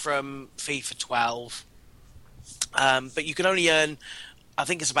over from FIFA 12. But you can only earn, I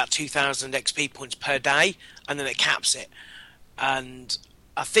think it's about 2,000 XP points per day, and then it caps it. And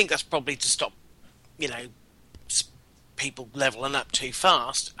I think that's probably to stop, people leveling up too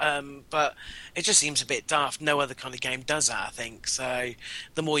fast. But it just seems a bit daft. No other kind of game does that, I think. So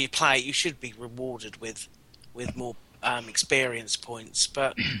the more you play, you should be rewarded with more experience points.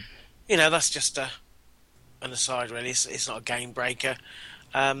 But, that's just an aside, really. It's not a game breaker.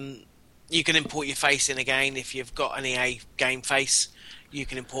 you can import your face in again if you've got an EA game face. You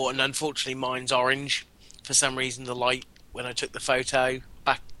can import, and unfortunately mine's orange for some reason. The light when I took the photo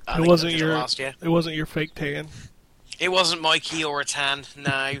back, I think I did it last year. It wasn't your fake tan. It wasn't Mikey or a tan,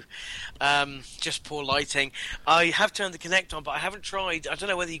 no. Just poor lighting. I have turned the Kinect on, but I haven't tried. I don't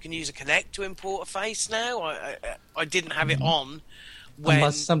know whether you can use a Kinect to import a face now. I didn't have it on.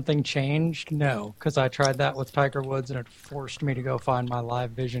 Unless something changed, no. Because I tried that with Tiger Woods, and it forced me to go find my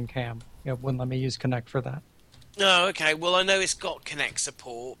live vision cam. It wouldn't let me use Kinect for that. Oh, okay. Well, I know it's got Kinect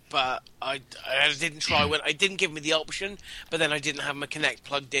support, but I didn't try when I didn't give me the option. But then I didn't have my Kinect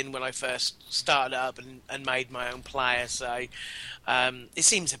plugged in when I first started up and made my own player. So it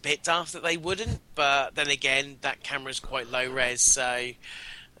seems a bit daft that they wouldn't. But then again, that camera's quite low res, so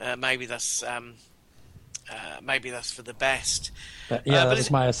maybe that's for the best. That was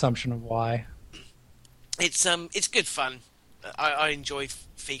my assumption of why. It's good fun. I enjoy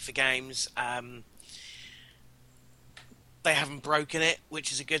FIFA games. They haven't broken it,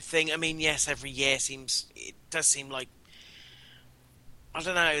 which is a good thing. I mean, yes, every year it does seem like, I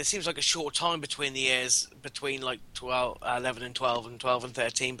don't know, it seems like a short time between the years, between like 11 and 12 and 12 and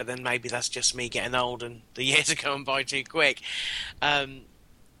 13, but then maybe that's just me getting old and the years are going by too quick. As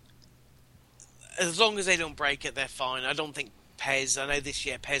long as they don't break it, they're fine. I don't think PES, I know this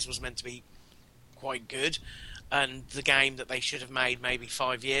year PES was meant to be quite good, and the game that they should have made maybe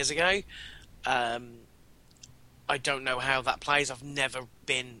 5 years ago. I don't know how that plays. I've never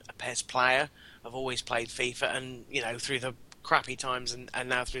been a PES player. I've always played FIFA, and through the crappy times and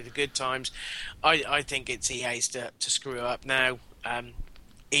now through the good times, I think it's EA's to screw up now.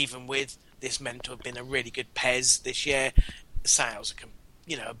 Even with this meant to have been a really good PES this year, sales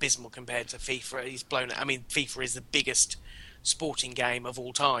are abysmal compared to FIFA. He's blown it. I mean, FIFA is the biggest sporting game of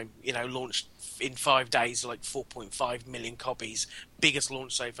all time. Launched in 5 days, like 4.5 million copies, biggest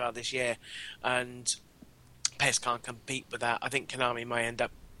launch so far this year, and PES can't compete with that. I think Konami may end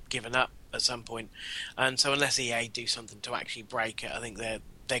up giving up at some point, and so unless EA do something to actually break it, I think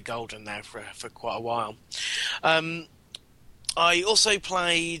they're golden now for quite a while. I also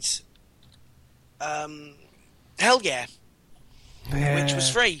played Hell Yeah, which was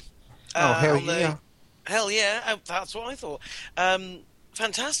free. Hell yeah! Hell yeah! That's what I thought.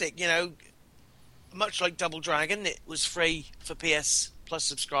 Fantastic, much like Double Dragon, it was free for PS Plus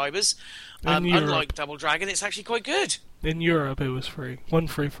subscribers. Unlike Double Dragon, it's actually quite good. In Europe, it was free. One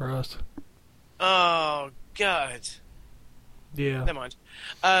free for us. Oh, God. Yeah. Never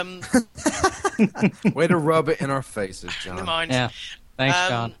mind. Way to rub it in our faces, John. Never mind. Yeah. Thanks,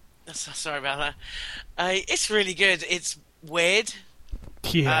 John. Sorry about that. It's really good. It's weird.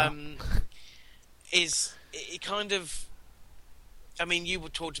 Yeah. It kind of... I mean, you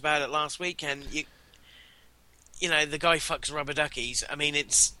talked about it last weekend. The guy fucks rubber duckies. I mean,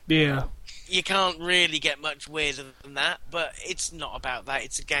 it's... Yeah. You can't really get much weirder than that, but it's not about that.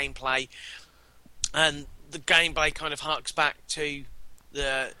 It's a gameplay. And the gameplay kind of harks back to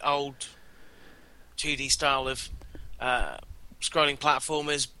the old 2D style of scrolling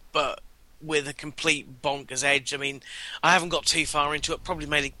platformers, but with a complete bonkers edge. I mean, I haven't got too far into it.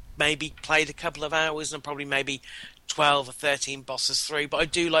 Probably maybe played a couple of hours and probably maybe 12 or 13 bosses through. But I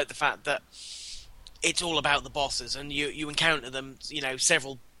do like the fact that it's all about the bosses, and you encounter them,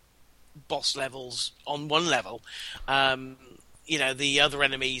 several boss levels on one level. The other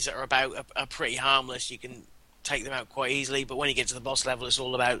enemies that are pretty harmless. You can take them out quite easily, but when you get to the boss level, it's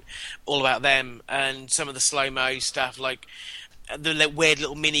all about them. And some of the slow-mo stuff, like the weird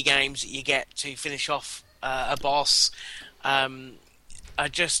little mini games that you get to finish off a boss,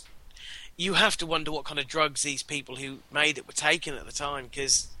 you have to wonder what kind of drugs these people who made it were taking at the time,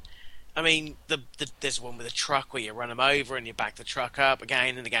 because I mean, there's one with a truck where you run them over and you back the truck up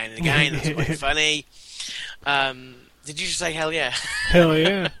again and again and again. It's quite funny. Did you just say hell yeah? Hell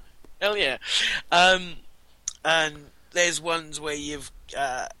yeah. Hell yeah. And there's ones where you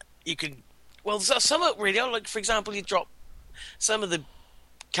can... Well, some are really... Like, for example, you drop... Some of the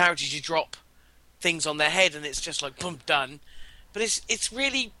characters, you drop things on their head and it's just like, boom, done. But it's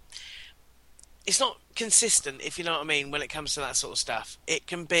really... It's not consistent, if you know what I mean, when it comes to that sort of stuff. It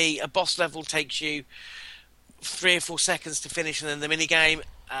can be a boss level takes you 3 or 4 seconds to finish, and then the mini game,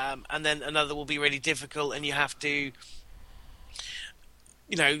 and then another will be really difficult, and you have to,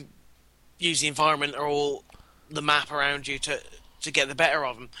 use the environment or the map around you to get the better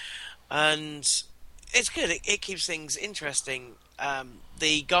of them. And it's good. It keeps things interesting.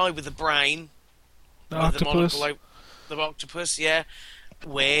 The guy with the brain, The octopus. The octopus, yeah,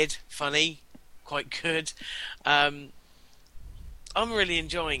 weird, funny. Quite good. I'm really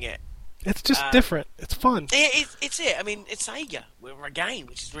enjoying it. It's just different. It's fun. It's it. I mean, it's Sega. We're a game,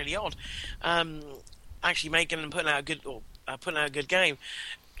 which is really odd. Actually making and putting out a good game.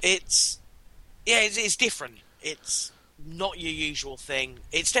 It's different. It's not your usual thing.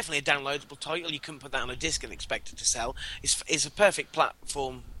 It's definitely a downloadable title. You couldn't put that on a disc and expect it to sell. It's a perfect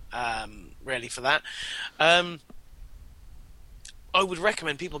platform, really, for that. I would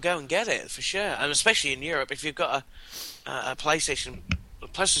recommend people go and get it for sure, and especially in Europe. If you've got a PlayStation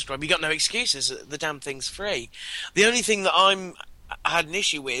Plus subscriber, you got no excuses. The damn thing's free. The only thing that I had an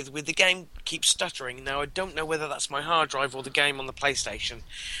issue with the game keeps stuttering. Now I don't know whether that's my hard drive or the game on the PlayStation.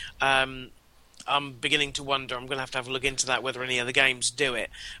 I'm beginning to wonder. I'm going to have a look into that, whether any other games do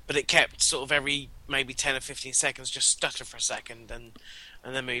it. But it kept sort of every maybe 10 or 15 seconds just stutter for a second and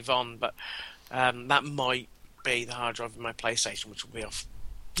then move on. But that might be the hard drive of my PlayStation, which will be off.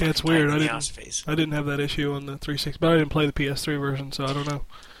 Yeah, it's weird. I didn't didn't have that issue on the 360, but I didn't play the PS3 version, so I don't know.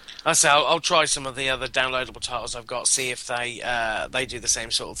 I say I'll try some of the other downloadable titles I've got, see if they do the same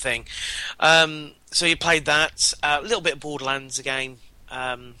sort of thing. So you played that, a little bit of Borderlands again,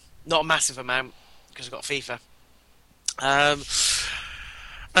 not a massive amount because I've got FIFA,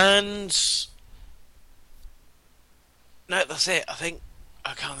 and no, that's it. I think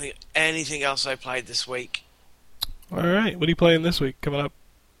I can't think of anything else I played this week. All right, what are you playing this week coming up?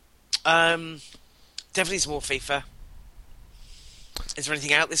 Definitely some more FIFA. Is there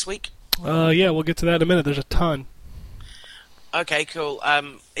anything out this week? Yeah, we'll get to that in a minute. There's a ton. Okay, cool.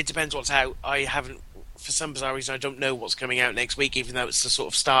 It depends what's out. I haven't, for some bizarre reason, I don't know what's coming out next week, even though it's the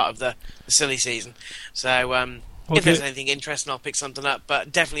sort of start of the silly season. So, if there's anything interesting, I'll pick something up.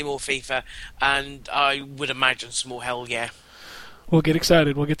 But definitely more FIFA, and I would imagine some more Hell Yeah. We'll get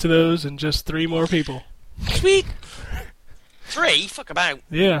excited. We'll get to those in just 3 more people. Sweet. 3? Fuck about.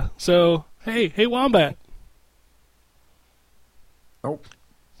 Yeah. So, hey, Wombat. Nope.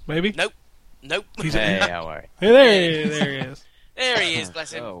 Maybe? Nope. Hey, how are you? Hey, there he is. There he is,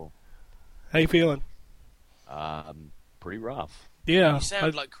 bless him. So, How you feeling? pretty rough. Yeah. You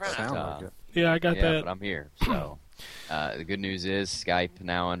sound like crap. Sound like it. Yeah, I got Yeah, that. but I'm here. So, the good news is Skype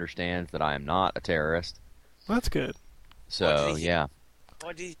now understands that I am not a terrorist. That's good. So,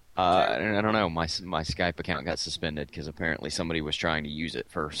 Why did he... I don't know. My Skype account got suspended because apparently somebody was trying to use it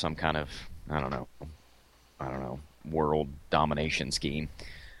for some kind of I don't know world domination scheme.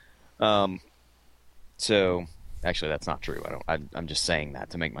 So actually that's not true. I'm just saying that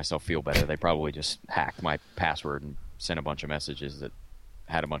to make myself feel better. They probably just hacked my password and sent a bunch of messages that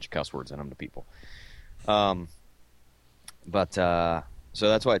had a bunch of cuss words in them to people. So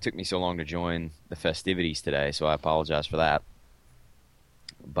that's why it took me so long to join the festivities today. So I apologize for that.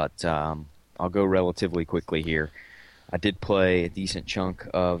 But I'll go relatively quickly here. I did play a decent chunk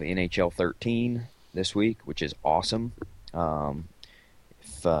of NHL 13 this week, which is awesome.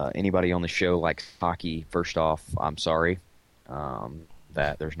 If anybody on the show likes hockey, first off, I'm sorry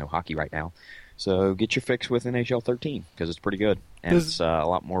that there's no hockey right now. So get your fix with NHL 13 because it's pretty good. And it's a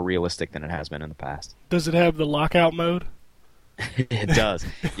lot more realistic than it has been in the past. Does it have the lockout mode? It does,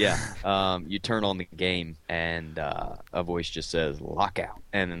 yeah. You turn on the game, and a voice just says "lockout,"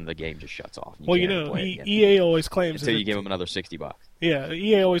 and then the game just shuts off. Well, you know, EA always claims until you give them another $60. Yeah,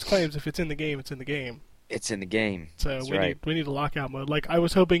 EA always claims if it's in the game, it's in the game. It's in the game. So we need a lockout mode. Like I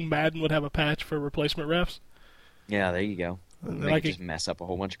was hoping Madden would have a patch for replacement refs. Yeah, there you go. They could just mess up a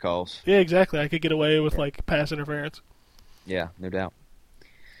whole bunch of calls. Yeah, exactly. I could get away with like pass interference. Yeah, no doubt.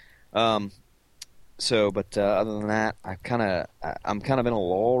 But other than that, I'm kind of in a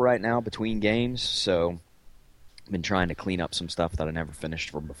lull right now between games. So I've been trying to clean up some stuff that I never finished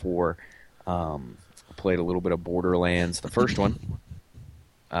from before. I played a little bit of Borderlands, the first one,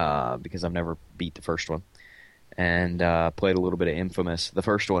 because I've never beat the first one, and played a little bit of Infamous, the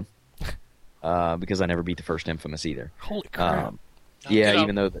first one, because I never beat the first Infamous either. Holy crap! Yeah,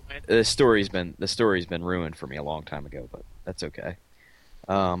 even though the story's been ruined for me a long time ago, but that's okay.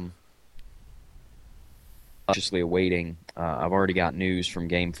 Anxiously awaiting. I've already got news from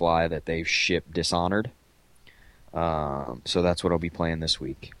GameFly that they've shipped Dishonored. So that's what I'll be playing this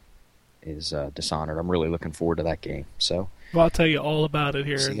week. Is Dishonored. I'm really looking forward to that game. So I'll tell you all about it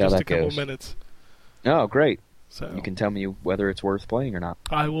here in just a couple minutes. Oh, great! So you can tell me whether it's worth playing or not.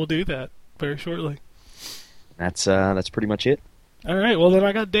 I will do that very shortly. That's pretty much it. All right. Well, then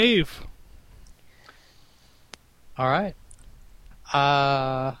I got Dave. All right.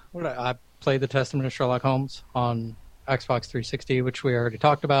 I played The Testament of Sherlock Holmes on Xbox 360, which we already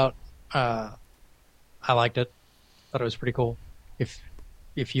talked about. I liked it. Thought it was pretty cool. If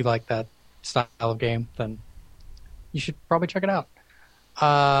you like that style of game, then you should probably check it out.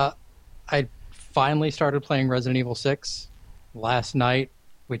 I finally started playing Resident Evil 6 last night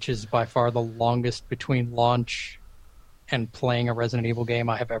which is by far the longest between launch and playing a Resident Evil game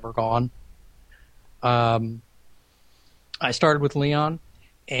I have ever gone. I started with Leon,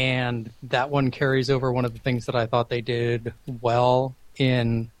 and that one carries over one of the things that I thought they did well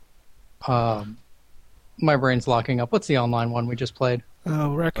in... my brain's locking up. What's the online one we just played?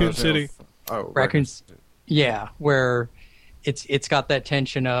 Raccoon City. Raccoon. Yeah, where it's got that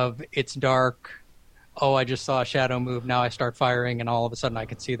tension of it's dark. Oh, I just saw a shadow move. Now I start firing, and all of a sudden I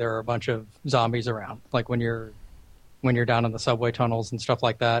can see there are a bunch of zombies around. Like when you're down in the subway tunnels and stuff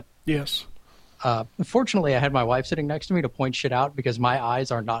like that. Yes. Fortunately, I had my wife sitting next to me to point shit out because my eyes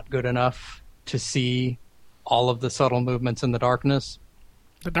are not good enough to see all of the subtle movements in the darkness.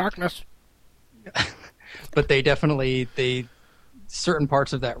 The darkness. But certain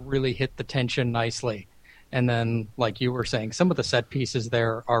parts of that really hit the tension nicely. And then, like you were saying, some of the set pieces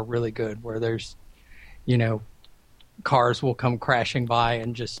there are really good, where there's, cars will come crashing by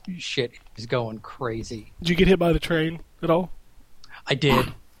and just shit is going crazy. Did you get hit by the train at all? I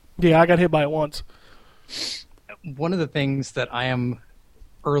did. Yeah, I got hit by it once. One of the things that I am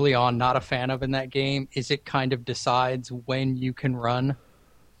early on not a fan of in that game is it kind of decides when you can run.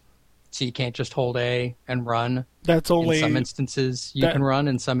 So you can't just hold A and run. That's only... In some instances you can run.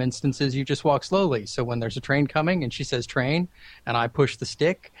 In some instances you just walk slowly. So when there's a train coming and she says train, and I push the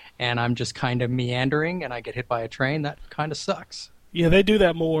stick, and I'm just kind of meandering, and I get hit by a train, that kind of sucks. Yeah, they do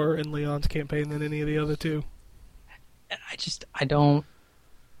that more in Leon's campaign than any of the other two. I don't...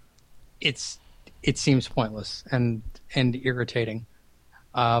 It seems pointless and irritating.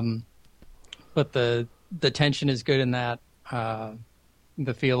 But the tension is good in that.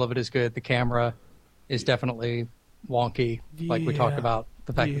 The feel of it is good. The camera is definitely wonky, like we talked about.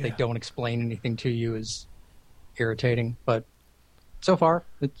 The fact that they don't explain anything to you is irritating. But so far,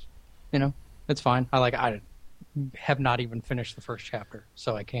 it's it's fine. I have not even finished the first chapter,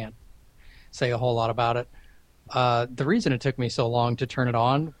 so I can't say a whole lot about it. The reason it took me so long to turn it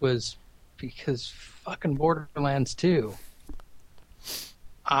on was because fucking Borderlands 2.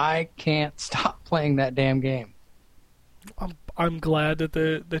 I can't stop playing that damn game. I'm glad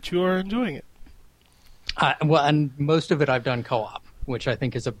that you are enjoying it. Well, and most of it I've done co-op, which I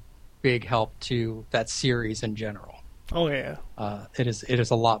think is a big help to that series in general. Oh yeah. It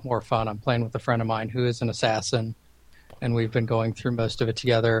is a lot more fun. I'm playing with a friend of mine who is an assassin, and we've been going through most of it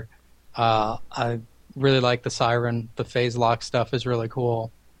together. I really like the Siren. The phase lock stuff is really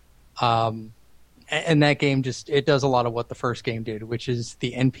cool. And that game it does a lot of what the first game did, which is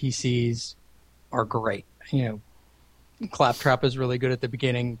the NPCs are great. Claptrap is really good at the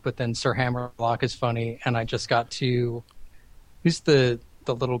beginning, but then Sir Hammerlock is funny, and I just got to... Who's the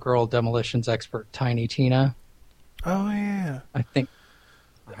little girl demolitions expert? Tiny Tina? Oh, yeah. I think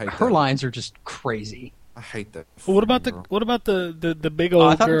her lines are just crazy. I hate that. Well, what about the big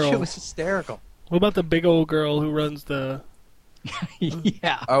old I thought girl? Her shit was hysterical. What about the big old girl who runs the...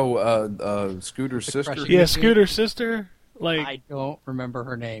 Yeah. Oh, Scooter's sister? Yeah, Scooter's sister. I don't remember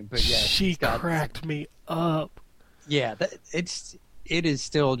her name, but yeah. She cracked me up. Yeah, it is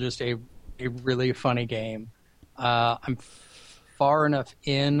still just a really funny game. I'm far enough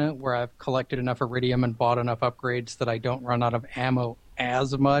in where I've collected enough Iridium and bought enough upgrades that I don't run out of ammo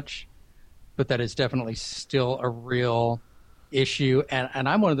as much, but that is definitely still a real issue. And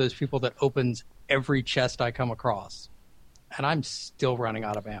I'm one of those people that opens every chest I come across, and I'm still running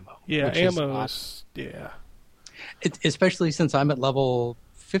out of ammo. Yeah, ammo is... Yeah. Especially since I'm at level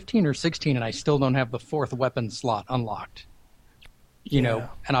 15 or 16 and I still don't have the 4th weapon slot unlocked. You know,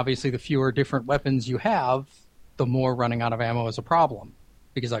 and obviously the fewer different weapons you have, the more running out of ammo is a problem,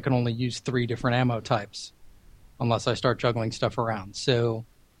 because I can only use 3 different ammo types unless I start juggling stuff around. So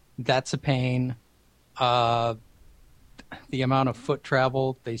that's a pain. The amount of foot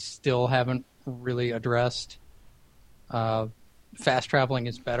travel they still haven't really addressed. Fast traveling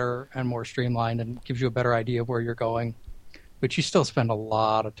is better and more streamlined and gives you a better idea of where you're going. But you still spend a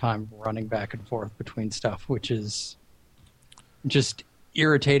lot of time running back and forth between stuff, which is just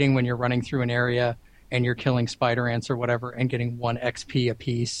irritating when you're running through an area and you're killing spider ants or whatever and getting 1 XP a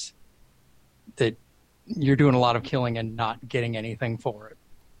piece, that you're doing a lot of killing and not getting anything for it,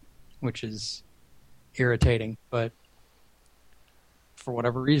 which is irritating. But for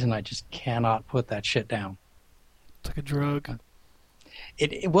whatever reason, I just cannot put that shit down. It's like a drug.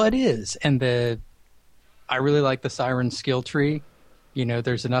 It is. And I really like the Siren skill tree. You know,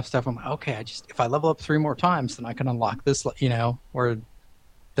 there's enough stuff. I'm like, okay, if I level up 3 more times, then I can unlock this, or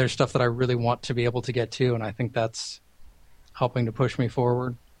there's stuff that I really want to be able to get to, and I think that's helping to push me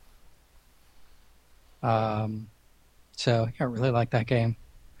forward. So, yeah, I really like that game.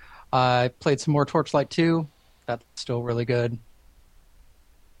 I played some more Torchlight 2. That's still really good.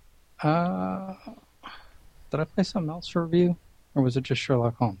 Did I play something else for review? Or was it just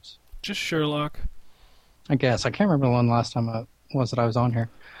Sherlock Holmes? Just Sherlock. I guess. I can't remember the one last time it was that I was on here.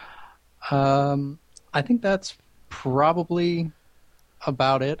 I think that's probably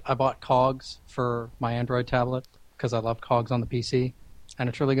about it. I bought Cogs for my Android tablet because I love Cogs on the PC. And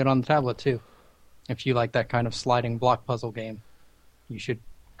it's really good on the tablet, too. If you like that kind of sliding block puzzle game, you should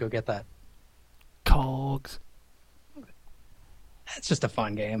go get that. Cogs. It's just a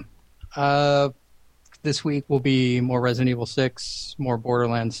fun game. This week will be more Resident Evil 6, more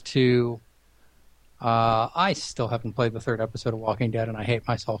Borderlands 2. I still haven't played the third episode of Walking Dead, and I hate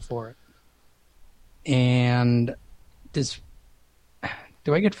myself for it. And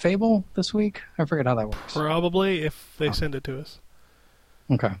do I get Fable this week? I forget how that works. Probably, if they send it to us.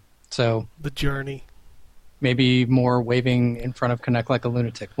 Okay, so The Journey. maybe more waving in front of Connect like a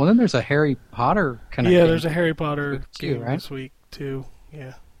lunatic. Well, then there's a Harry Potter Connect. Yeah, game there's a Harry Potter too, game right? this week, too.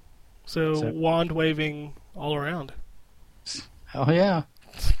 Yeah. So So- wand waving all around. Hell yeah.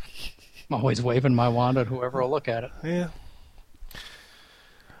 I'm always waving my wand at whoever will look at it. Yeah.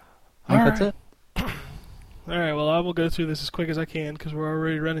 I think All that's right. it. All right, well, I will go through this as quick as I can because we're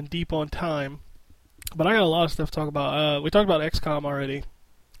already running deep on time. But I got a lot of stuff to talk about. We talked about XCOM already.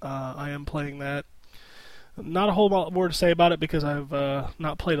 I am playing that. Not a whole lot more to say about it because I've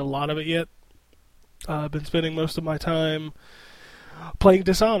not played a lot of it yet. I've been spending most of my time playing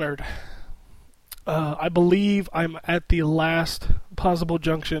Dishonored. I believe I'm at the last possible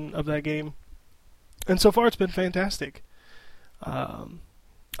junction of that game. And so far it's been fantastic.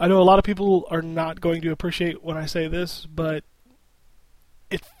 I know a lot of people are not going to appreciate when I say this, but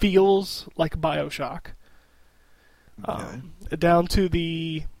it feels like BioShock. Down to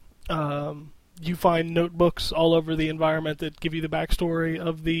the... you find notebooks all over the environment that give you the backstory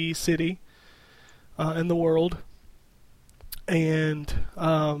of the city and the world. And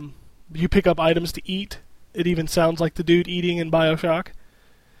you pick up items to eat. It even sounds like the dude eating in BioShock.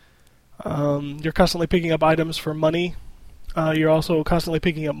 You're constantly picking up items for money. You're also constantly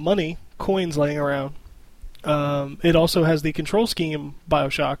picking up money, coins laying around. It also has the control scheme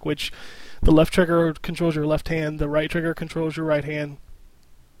BioShock, which the left trigger controls your left hand, the right trigger controls your right hand.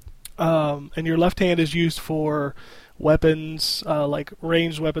 And your left hand is used for weapons, like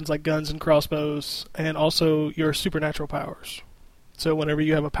ranged weapons like guns and crossbows, and also your supernatural powers. So whenever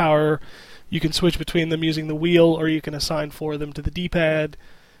you have a power, you can switch between them using the wheel, or you can assign for them to the D-pad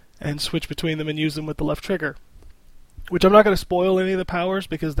and switch between them and use them with the left trigger. Which I'm not going to spoil any of the powers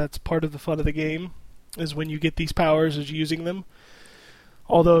because that's part of the fun of the game, is when you get these powers is using them.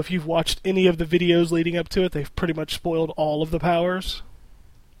 Although if you've watched any of the videos leading up to it, they've pretty much spoiled all of the powers.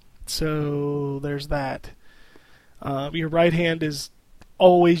 So there's that. Your right hand is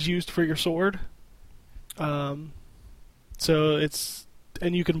always used for your sword. So it's...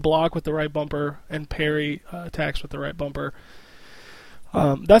 And you can block with the right bumper and parry attacks with the right bumper.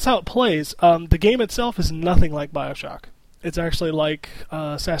 That's how it plays. The game itself is nothing like BioShock. It's actually like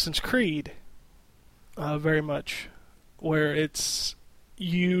Assassin's Creed, very much, where it's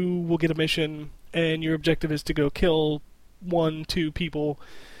you will get a mission and your objective is to go kill 1-2 people.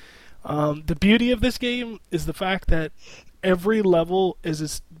 The beauty of this game is the fact that every level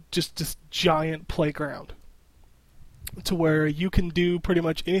is just this giant playground, to where you can do pretty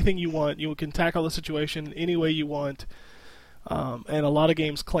much anything you want. You can tackle the situation any way you want. And a lot of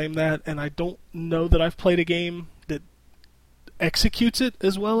games claim that, and I don't know that I've played a game that executes it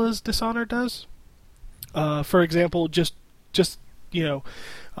as well as Dishonored does. For example, just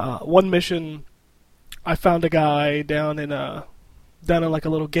one mission, I found a guy down in like a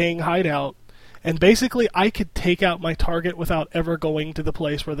little gang hideout, and basically I could take out my target without ever going to the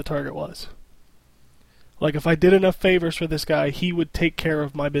place where the target was. Like, if I did enough favors for this guy, he would take care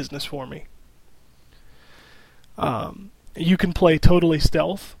of my business for me. You can play totally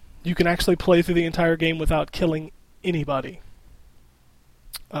stealth. You can actually play through the entire game without killing anybody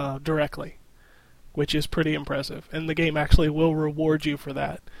directly, which is pretty impressive. And the game actually will reward you for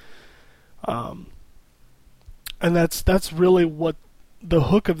that. And that's really what the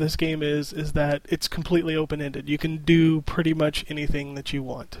hook of this game is that it's completely open-ended. You can do pretty much anything that you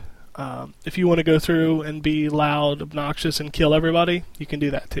want. If you want to go through and be loud, obnoxious, and kill everybody, you can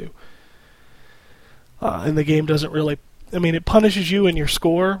do that too. And the game doesn't really... I mean, it punishes you in your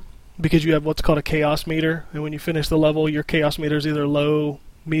score because you have what's called a chaos meter. And when you finish the level, your chaos meter is either low,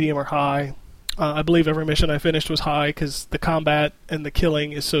 medium, or high. I believe every mission I finished was high because the combat and the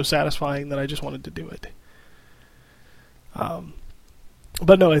killing is so satisfying that I just wanted to do it.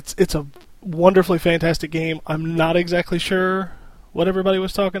 But no, it's a wonderfully fantastic game. I'm not exactly sure what everybody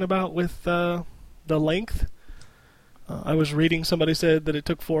was talking about with the length. I was reading somebody said that it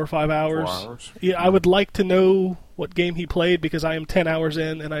took 4 or 5 hours. 4 hours. Yeah, I would like to know what game he played because I am 10 hours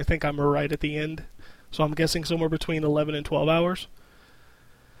in and I think I'm right at the end. So I'm guessing somewhere between 11 and 12 hours.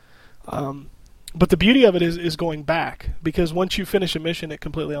 But the beauty of it is going back, because once you finish a mission, it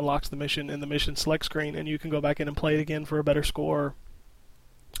completely unlocks the mission in the mission select screen, and you can go back in and play it again for a better score,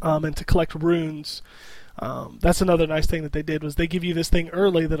 and to collect runes. That's another nice thing that they did, was they give you this thing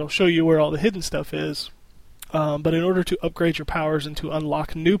early that'll show you where all the hidden stuff is. But in order to upgrade your powers and to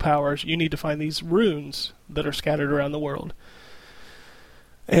unlock new powers, you need to find these runes that are scattered around the world.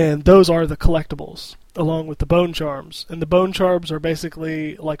 And those are the collectibles, along with the bone charms. And the bone charms are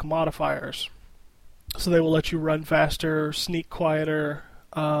basically like modifiers. So they will let you run faster, sneak quieter,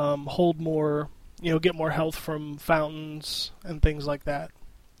 hold more, get more health from fountains and things like that.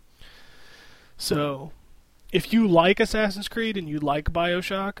 So, if you like Assassin's Creed and you like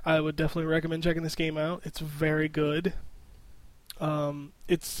BioShock, I would definitely recommend checking this game out. It's very good.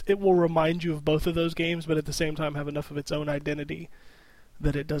 It will remind you of both of those games, but at the same time have enough of its own identity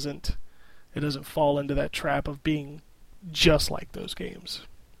that it doesn't fall into that trap of being just like those games.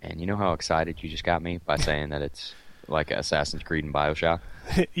 And you know how excited you just got me by saying that it's like Assassin's Creed and BioShock?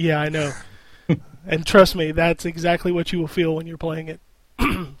 Yeah, I know. And trust me, that's exactly what you will feel when you're playing it.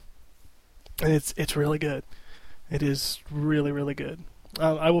 And it's really good. It is really, really good.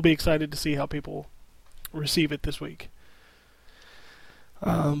 I will be excited to see how people receive it this week.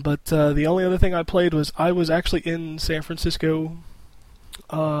 But the only other thing I played was I was actually in San Francisco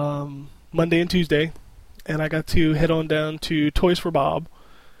Monday and Tuesday, and I got to head on down to Toys for Bob,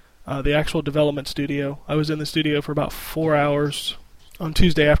 the actual development studio. I was in the studio for about 4 hours on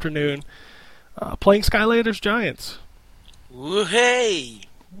Tuesday afternoon, playing Skylanders Giants. Woo-hey!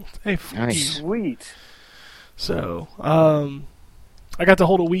 Hey, Nice. Sweet. So, I got to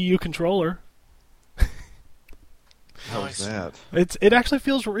hold a Wii U controller. How's that? It actually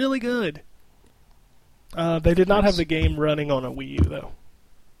feels really good. They did not have the game running on a Wii U though,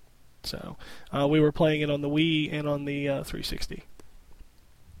 so we were playing it on the Wii and on the 360.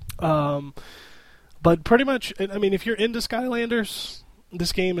 But pretty much, I mean, if you're into Skylanders,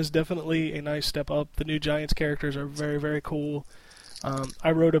 this game is definitely a nice step up. The new Giants characters are very, very cool.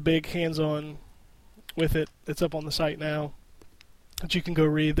 I wrote a big hands-on with it. It's up on the site now that you can go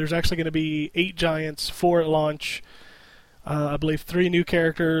read. There's actually going to be 8 Giants, 4 at launch. I believe 3 new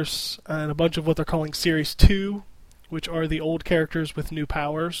characters, and a bunch of what they're calling Series 2, which are the old characters with new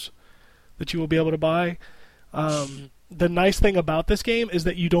powers that you will be able to buy. The nice thing about this game is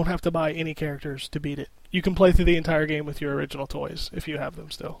that you don't have to buy any characters to beat it. You can play through the entire game with your original toys, if you have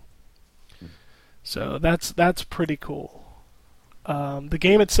them still. So that's pretty cool. The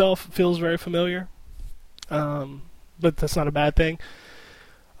game itself feels very familiar, but that's not a bad thing.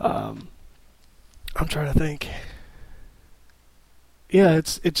 I'm trying to think. Yeah,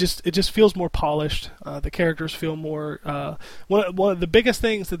 it just feels more polished. The characters feel more. One of the biggest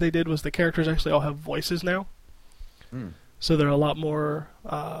things that they did was the characters actually all have voices now, so they're a lot more.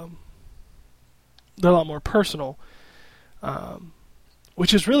 They're a lot more personal,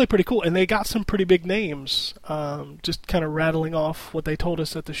 which is really pretty cool. And they got some pretty big names. Just kind of rattling off what they told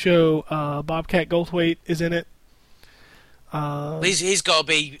us at the show. Bobcat Goldthwait is in it. He's got to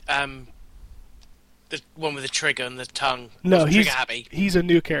be the one with the trigger and the tongue. No, Wasn't Trigger Happy. He's a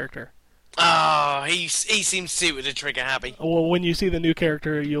new character. Oh, he seems suited to Trigger Happy. Well, when you see the new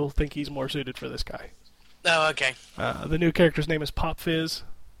character, you'll think he's more suited for this guy. Oh, okay. The new character's name is Pop Fizz,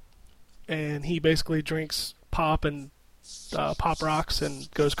 and he basically drinks pop and pop rocks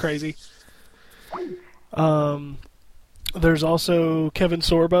and goes crazy. There's also Kevin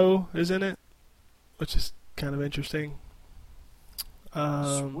Sorbo is in it, which is kind of interesting.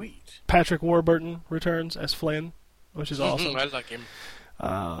 Sweet. Patrick Warburton returns as Flynn, which is awesome. I like him.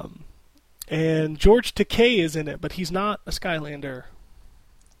 And George Takei is in it, but he's not a Skylander.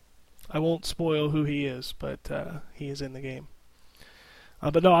 I won't spoil who he is, but he is in the game.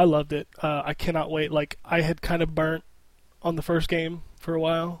 But no, I loved it. I cannot wait. Like, I had kind of burnt on the first game for a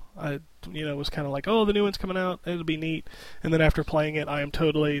while. I was kind of like, oh, the new one's coming out. It'll be neat. And then after playing it, I am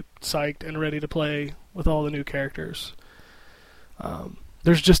totally psyched and ready to play with all the new characters.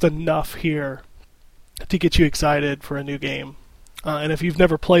 There's just enough here to get you excited for a new game. And if you've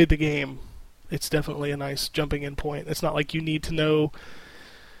never played the game, it's definitely a nice jumping in point. It's not like you need to know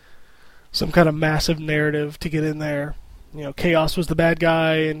some kind of massive narrative to get in there. Chaos was the bad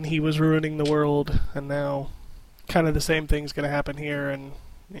guy and he was ruining the world, and now kind of the same thing's going to happen here, and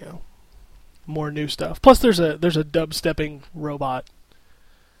more new stuff. Plus there's a dubstepping robot.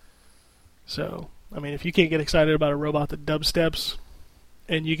 So, I mean, if you can't get excited about a robot that dubsteps,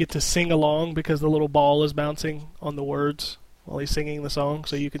 and you get to sing along because the little ball is bouncing on the words while he's singing the song,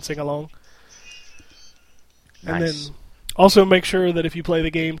 so you can sing along. And Nice. then also make sure that if you play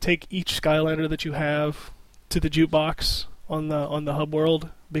the game, take each Skylander that you have to the jukebox on the hub world,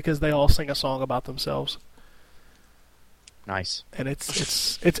 because they all sing a song about themselves. Nice. And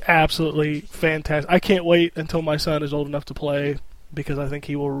it's absolutely fantastic. I can't wait until my son is old enough to play, because I think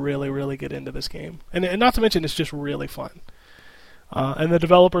he will really, really get into this game. And not to mention, it's just really fun. And the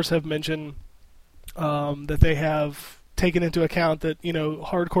developers have mentioned that they have taken into account that, you know,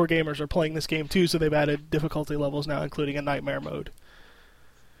 hardcore gamers are playing this game too, so they've added difficulty levels now, including a nightmare mode.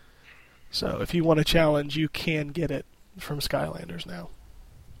 So if you want a challenge, you can get it from Skylanders now.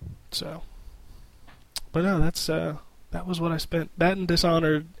 So, but no, that was what I spent. That and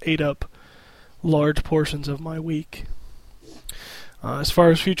Dishonored ate up large portions of my week. As far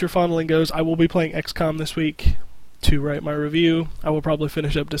as future fondling goes, I will be playing XCOM this week to write my review. I will probably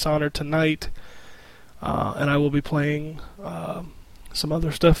finish up Dishonored tonight. And I will be playing some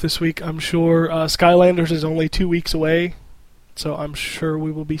other stuff this week, I'm sure. Skylanders is only 2 weeks away, so I'm sure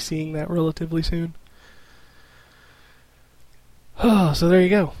we will be seeing that relatively soon. So there you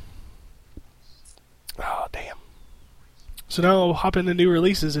go. Oh, damn. So now I'll hop into new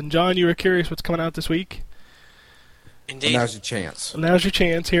releases. And John, you were curious what's coming out this week? Indeed. Now's your chance. Now's your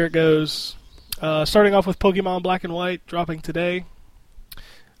chance. Here it goes. Starting off with Pokemon Black and White, dropping today.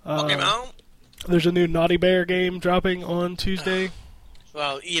 Pokemon? There's a new Naughty Bear game dropping on Tuesday.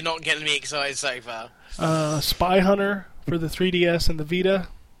 Well, you're not getting me excited so far. Spy Hunter for the 3DS and the Vita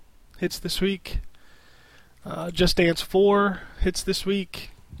hits this week. Just Dance 4 hits this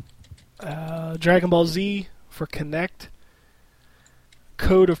week. Dragon Ball Z for Kinect.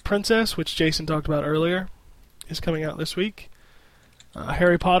 Code of Princess, which Jason talked about earlier, is coming out this week.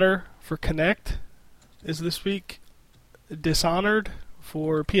 Harry Potter for Kinect is this week. Dishonored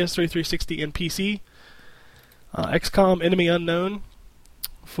for PS3, 360, and PC. XCOM Enemy Unknown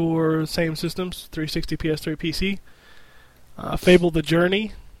for same systems, 360, PS3, PC. Fable the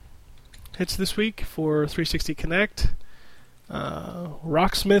Journey hits this week for 360 Kinect.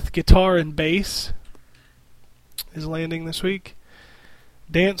 Rocksmith Guitar and Bass is landing this week.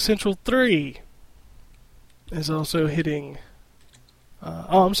 Dance Central 3 is also hitting...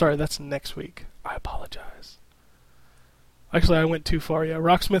 I'm sorry, that's next week. I apologize. Actually, I went too far. Yeah,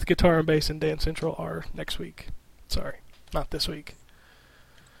 Rocksmith Guitar and Bass and Dance Central are next week. Sorry, not this week.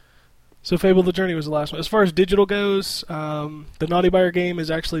 So Fable the Journey was the last one. As far as digital goes, the Naughty Bear game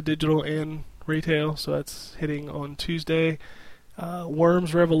is actually digital and retail, so that's hitting on Tuesday.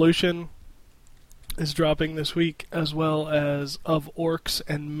 Worms Revolution is dropping this week, as well as Of Orcs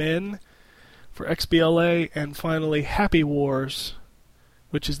and Men for XBLA, and finally Happy Wars,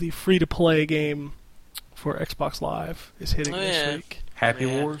 which is the free-to-play game for Xbox Live, is hitting this week. Happy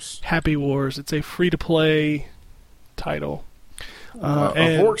Yeah. Wars? Happy Wars. It's a free-to-play title. Of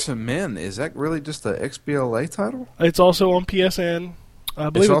And Orcs and Men, is that really just the XBLA title? it's also on PSN. I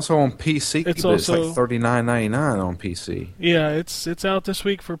believe It's also on PC, it's but it's also- like $39.99 on PC. yeah, it's out this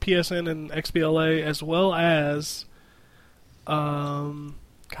week for PSN and XBLA, as well as God,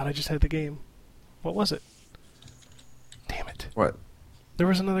 I just had the game. What was it? Damn it. What? There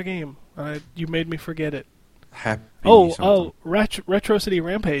was another game. You made me forget it. Happy Oh, Retro City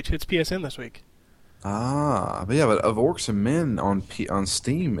Rampage hits PSN this week. but Of Orcs and Men on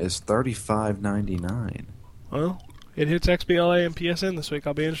Steam is $35.99. Well, it hits XBLA and PSN this week.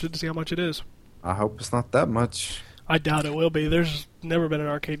 I'll be interested to see how much it is. I hope it's not that much. I doubt it will be. There's never been an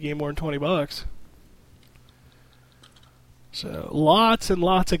arcade game more than $20. So lots and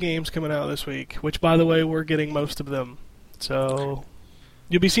lots of games coming out this week, which, by the way, we're getting most of them. So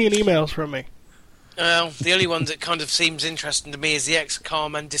you'll be seeing emails from me. Well, the only one that kind of seems interesting to me is the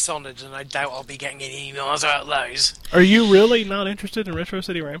XCOM and Dishonored, and I doubt I'll be getting any emails about those. Are you really not interested in Retro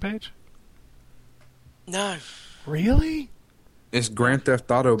City Rampage? No. Really? It's Grand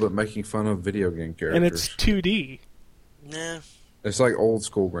Theft Auto, but making fun of video game characters. And it's 2D. No. It's like old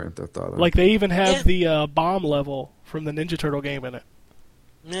school Grand Theft Auto. Like, they even have Yeah. the bomb level from the Ninja Turtle game in it.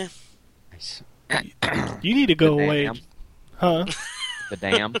 No. Nice. You need to go The away. dam. Huh? The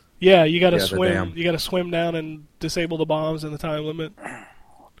dam. Yeah, you gotta Yeah, the swim. dam. You gotta swim down and disable the bombs in the time limit.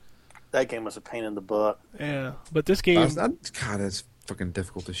 That game was a pain in the butt. Yeah, but this game, God, that's fucking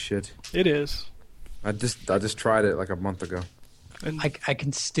difficult as shit. it is. I just tried it like a month ago. And I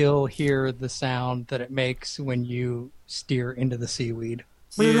can still hear the sound that it makes when you steer into the seaweed.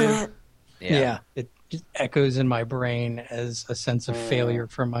 yeah, Yeah, it just echoes in my brain as a sense of failure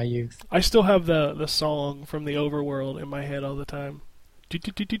from my youth. I still have the song from the Overworld in my head all the time.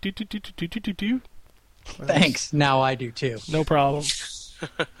 Do-do-do-do-do-do-do-do-do-do. Thanks. Now I do too. No problem.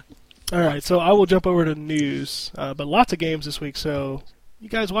 All right, so I will jump over to news, but lots of games this week. So you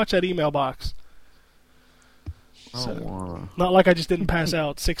guys watch that email box. I don't wanna. Not like I just didn't pass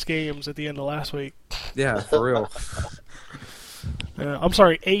out 6 games at the end of last week. Yeah, for real. I'm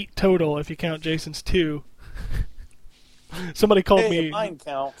sorry, 8 total if you count Jason's 2. Somebody called Hey, me. mine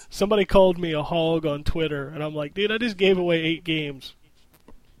count. Somebody called me a hog on Twitter, and I'm like, dude, I just gave away 8 games.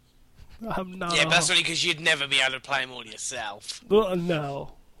 I'm not. Yeah, a but that's hog. only because you'd never be able to play them all yourself. Well,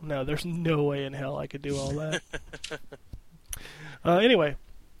 no, there's no way in hell I could do all that. Anyway,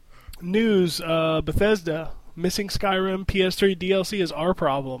 news: Bethesda missing Skyrim PS3 DLC is our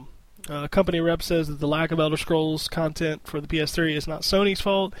problem. Company rep says that the lack of Elder Scrolls content for the PS3 is not Sony's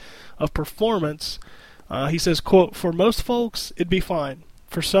fault of performance. He says, quote, "For most folks, it'd be fine.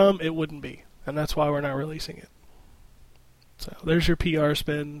 For some, it wouldn't be. And that's why we're not releasing it." So there's your PR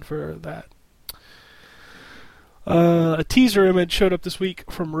spin for that. A teaser image showed up this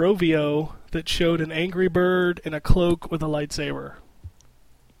week from Rovio that showed an angry bird in a cloak with a lightsaber.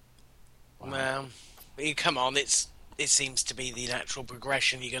 Well, come on, it seems to be the natural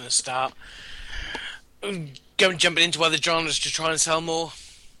progression. You're going to start jumping into other genres to try and sell more.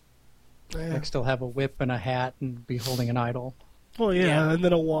 Yeah. Next, he'll have a whip and a hat and be holding an idol. Well, yeah, Yeah. and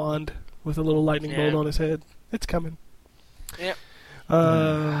then a wand with a little lightning bolt Yeah. on his head. It's coming. Yep.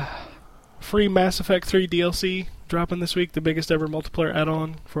 Free Mass Effect 3 DLC dropping this week, the biggest ever multiplayer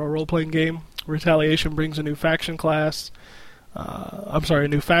add-on for a role-playing game. Retaliation brings a new faction class. A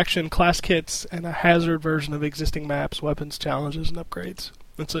new faction, class kits, and a hazard version of existing maps, weapons, challenges, and upgrades.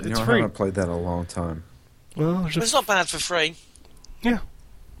 It's I free. haven't played that in a long time. Well, there's But it's not bad for free.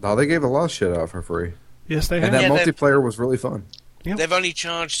 No, they gave a lot of shit out for free. yes, they And have. that Yeah, they've- multiplayer was really fun. Yep. They've only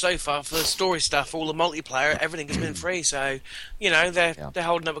charged so far for the story stuff. All the multiplayer, everything has been free. So, they're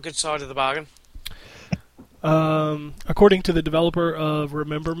holding up a good side of the bargain. According to the developer of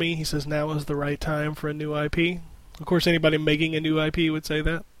Remember Me, he says now is the right time for a new IP. Of course, anybody making a new IP would say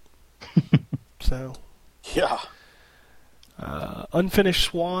that. So, Yeah. Unfinished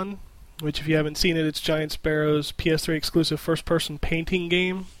Swan, which if you haven't seen it, it's Giant Sparrow's PS3 exclusive first-person painting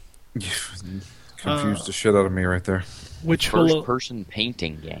game, Confused the shit out of me right there. which will. First-person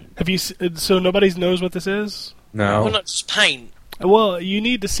painting game. Have you? So nobody knows what this is? No. Well, not just paint. Well, you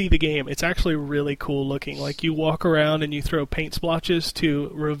need to see the game. It's actually really cool looking. Like, you walk around and you throw paint splotches to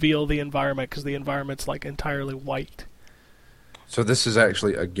reveal the environment, because the environment's like entirely white. So this is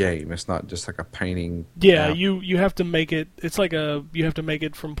actually a game. It's not just like a painting. Yeah, app. you have to make it. It's like you have to make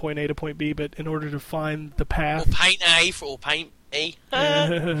it from point A to point B, but in order to find the Or path. paint A or paint E.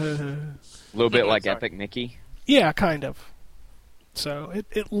 A little bit like Sorry. Epic Mickey. Yeah, kind of. So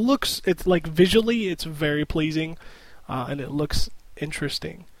it looks, it's like visually it's very pleasing, and it looks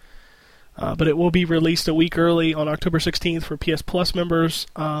interesting. But it will be released a week early on October 16th for PS Plus members,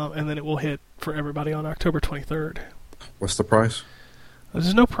 and then it will hit for everybody on October 23rd. What's the price?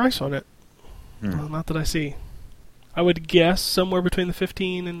 There's no price on it. Hmm. Well, not that I see. I would guess somewhere between the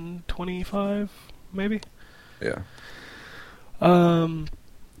 15 and 25, maybe. Yeah.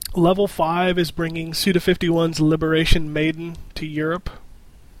 Level 5 is bringing Suda51's Liberation Maiden to Europe.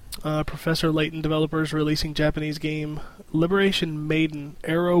 Professor Layton developers releasing Japanese game Liberation Maiden,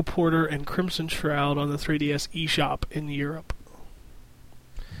 Arrow Porter, and Crimson Shroud on the 3DS eShop in Europe.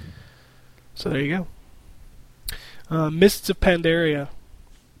 So there you go. Mists of Pandaria.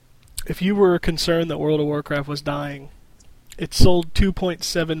 If you were concerned that World of Warcraft was dying, it sold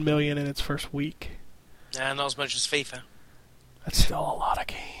 2.7 million in its first week. Nah, not as much as FIFA. That's still a lot of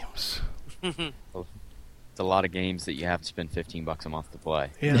games. It's a lot of games that you have to spend $15 a month to play.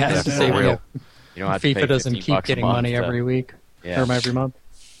 Yeah, Yeah, that's it's definitely- real. You don't have to pay FIFA doesn't 15 keep bucks a getting month money to- every week Yeah. or every month.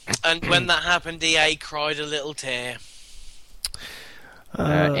 And when that happened, EA cried a little tear.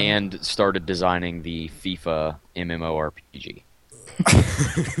 And started designing the FIFA MMORPG.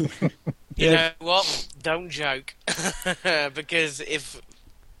 You know what? Don't joke. Because if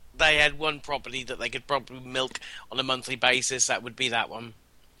they had one property that they could probably milk on a monthly basis, that would be that one.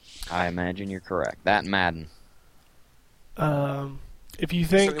 I imagine you're correct. That and Madden. If you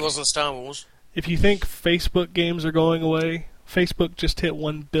think Certainly wasn't Star Wars. if you think Facebook games are going away, Facebook just hit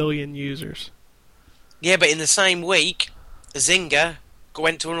 1 billion users. Yeah, but in the same week, Zynga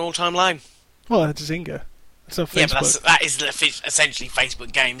went to an all-time low. Well, that's Zynga. It's not Yeah, but Facebook. that is essentially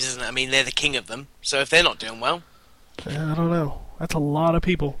Facebook games, isn't it? I mean, they're the king of them. So if they're not doing well, I don't know. That's a lot of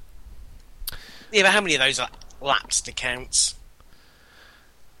people. yeah, but how many of those are lapsed accounts?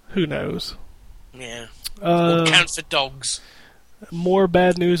 Who knows? Yeah, or Uh, count for dogs. more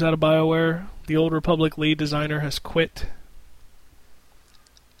bad news out of BioWare. The Old Republic lead designer has quit.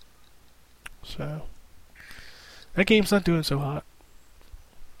 So that game's not doing so hot.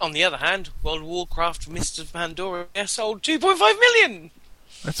 On the other hand, World of Warcraft Mists of Pandaria sold 2.5 million.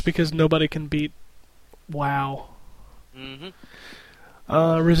 That's because nobody can beat WoW. Mm-hmm.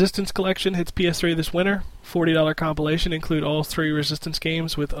 Resistance Collection hits PS3 this winter. $40 compilation include all 3 Resistance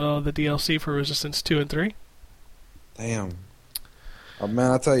games with the DLC for Resistance 2 and 3. Damn. Oh,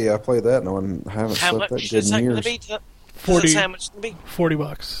 man, I tell you, I played that and I haven't How slept that much good is in that going years. to be? Does 40 it say how much it's going to be?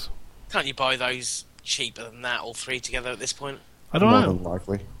 $40. Can't you buy those cheaper than that, all 3 together at this point? I don't More know. than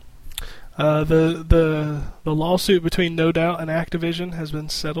likely. The lawsuit between No Doubt and Activision has been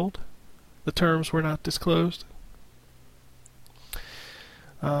settled. The terms were not disclosed.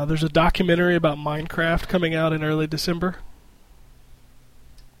 There's a documentary about Minecraft coming out in early December.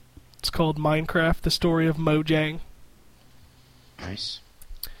 It's called Minecraft: The Story of Mojang. Nice.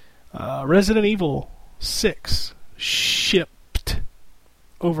 Resident Evil 6 shipped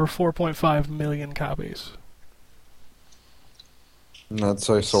over 4.5 million copies. And I'd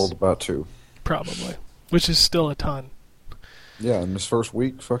say sold about 2. Probably. Which is still a ton. Yeah, in this first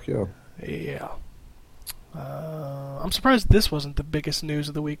week, fuck yeah. Yeah. I'm surprised this wasn't the biggest news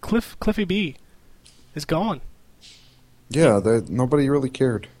of the week. Cliffy B is gone. Yeah, nobody really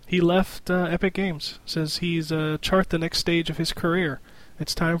cared. He left Epic Games. Says he's chart the next stage of his career.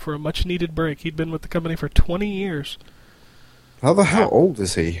 It's time for a much-needed break. He'd been with the company for 20 years. How the hell old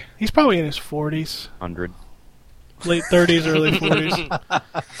is he? He's probably in his 40s. 100. Late 30s, early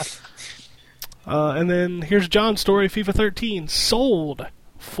 40s. And then here's John's story. FIFA 13 sold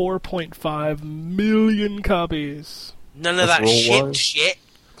 4.5 million copies. None of That's that roll-wise? shit.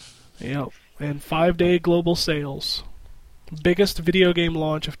 Yep. And 5-day global sales. Biggest video game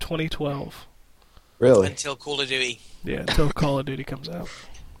launch of 2012. Really? Until Call of Duty. Yeah, until Call of Duty comes out.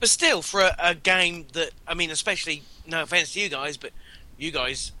 But still, for a game that, I mean, especially, no offence to you guys, but you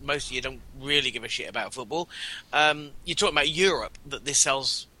guys, most of you don't really give a shit about football. You're talking about Europe that this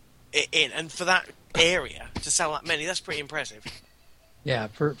sells in, and for that area to sell that many, that's pretty impressive. Yeah,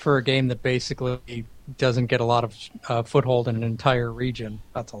 for a game that basically doesn't get a lot of foothold in an entire region,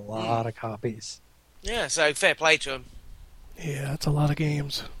 that's a lot of copies. Yeah, so fair play to them. Yeah, that's a lot of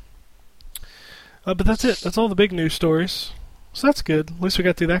games. But that's it. That's all the big news stories. So that's good. At least we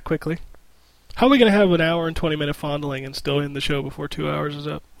got through that quickly. How are we going to have an hour and 20-minute fondling and still end the show before 2 hours is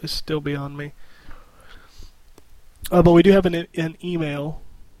up? It's still beyond me. But we do have an email.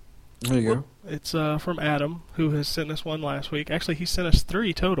 There you go. It's from Adam, who has sent us one last week. Actually, he sent us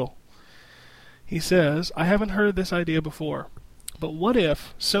 3 total. He says, I haven't heard this idea before, but what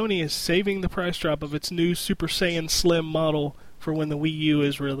if Sony is saving the price drop of its new Super Saiyan Slim model for when the Wii U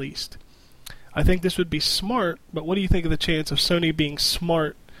is released? I think this would be smart, but what do you think of the chance of Sony being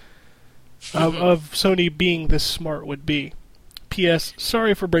smart, of Sony being this smart would be? P.S.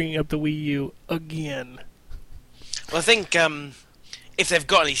 Sorry for bringing up the Wii U again. Well, I think if they've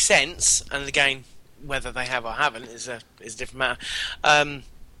got any sense, and again, whether they have or haven't is a different matter,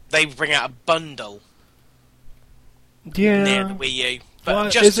 they bring out a bundle Yeah. near the Wii U. But Well,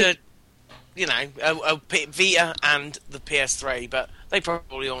 just is to, it- Vita and the PS3, but they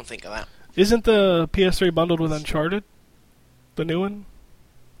probably won't think of that. Isn't the PS3 bundled with Uncharted? The new one?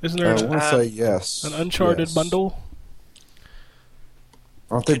 Isn't there I want to say yes. an Uncharted Yes. bundle?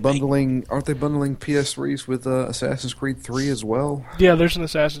 Aren't they bundling PS3s with Assassin's Creed 3 as well? Yeah, there's an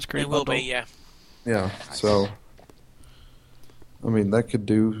Assassin's Creed It will bundle. be, yeah. Yeah. So, I mean, that could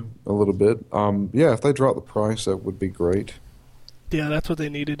do a little bit. Yeah, if they drop the price, that would be great. Yeah, that's what they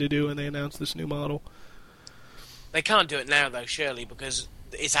needed to do when they announced this new model. They can't do it now, though, surely, because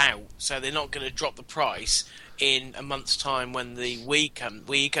it's out, so they're not going to drop the price in a month's time when the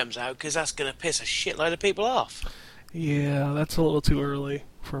Wii comes out, because that's going to piss a shitload of people off. Yeah, that's a little too early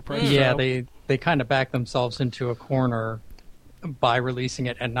for a price Yeah, drop. they kind of back themselves into a corner by releasing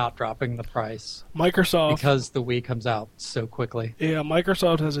it and not dropping the price Microsoft, because the Wii comes out so quickly. yeah,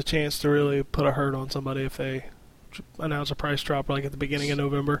 Microsoft has a chance to really put a hurt on somebody if they announce a price drop like at the beginning of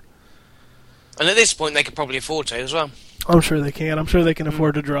November. And at this point, they could probably afford to as well. I'm sure they can. I'm sure they can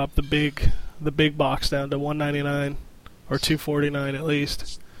afford to drop the big box down to $199 or $249 at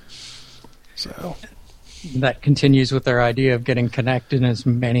least. So, That continues with their idea of getting Kinect in as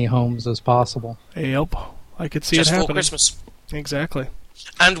many homes as possible. yep, I could see Just it for happening. Christmas. Exactly.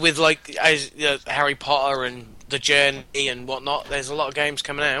 And with, like, Harry Potter and The Journey and whatnot, there's a lot of games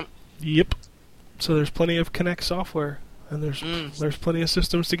coming out. Yep. So there's plenty of Kinect software, and there's plenty of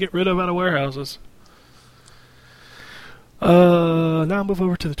systems to get rid of out of warehouses. Now I'll move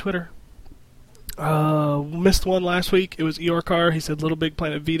over to the Twitter. Missed one last week. It was Eorcar. He said Little Big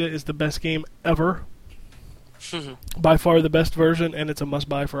Planet Vita is the best game ever. By far the best version, and it's a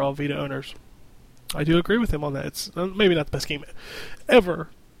must-buy for all Vita owners. I do agree with him on that. It's maybe not the best game ever,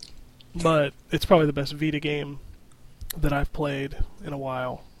 but it's probably the best Vita game that I've played in a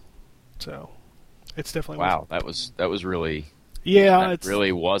while. So it's definitely Wow, that was really it's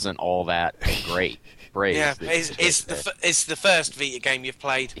really wasn't all that great. Praise. Yeah, it's the first Vita game you've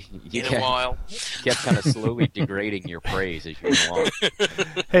played in a while. Kept kind of slowly degrading your praise as you went along.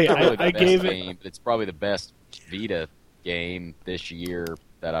 Hey, Not really the I best gave game, but it's probably the best Vita game this year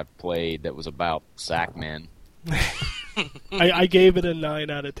that I've played that was about Sackmen. I gave it a 9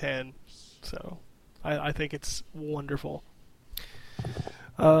 out of 10. So I think it's wonderful.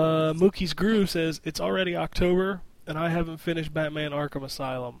 Mookie's Groove says it's already October and I haven't finished Batman Arkham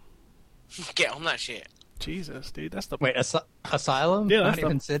Asylum. Get on that shit. Jesus, dude, that's the Wait, Asylum? Yeah, Not that's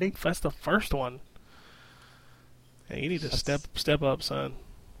even City? That's the first one. Hey, you need to step up, son.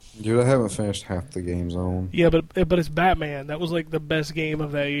 Dude, I haven't finished half the games on. Yeah, but it's Batman. That was like the best game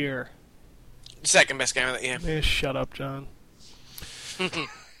of that year. Second best game of that year. Yeah, shut up, John.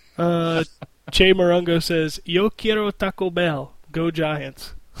 Che Morongo says, "Yo quiero Taco Bell. Go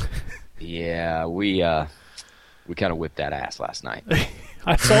Giants." Yeah, we kind of whipped that ass last night.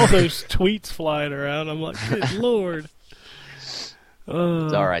 I saw those tweets flying around. I'm like, good lord. It's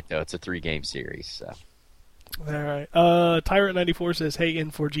all right though. It's a 3-game series. So. All right. Tyrant94 says, "Hey,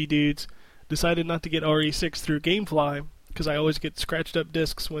 N4G dudes, decided not to get RE6 through GameFly because I always get scratched up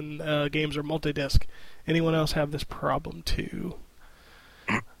discs when games are multi-disc. Anyone else have this problem too?"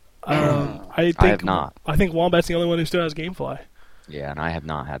 I have not. I think Wombat's the only one who still has GameFly. Yeah, and I have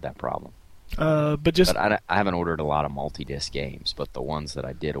not had that problem. But I haven't ordered a lot of multi-disc games, but the ones that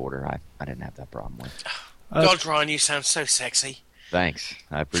I did order, I didn't have that problem with. God, Ryan, you sound so sexy. Thanks,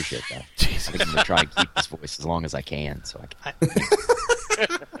 I appreciate that. Jesus. I think I'm gonna try and keep this voice as long as I can, so I can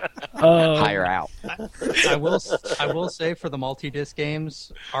hire out. I will say for the multi-disc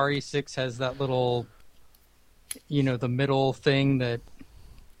games, RE6 has that little, the middle thing that.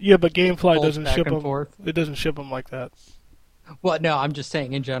 Yeah, but GameFly Folds doesn't back ship and them. forth. It doesn't ship them like that. Well, no, I'm just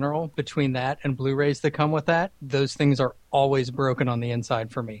saying in general, between that and Blu-rays that come with that, those things are always broken on the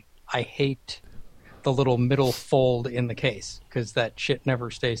inside for me. I hate the little middle fold in the case because that shit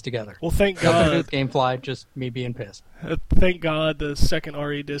never stays together. Well, thank Nothing to do God. with GameFly, just me being pissed. Thank God the second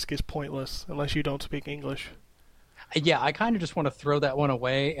RE disc is pointless unless you don't speak English. Yeah, I kind of just want to throw that one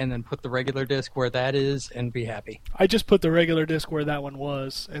away and then put the regular disc where that is and be happy. I just put the regular disc where that one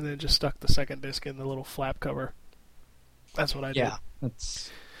was and then just stuck the second disc in the little flap cover. That's what I did. Yeah,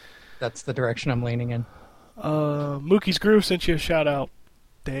 that's the direction I'm leaning in. Mookie's Groove sent you a shout out,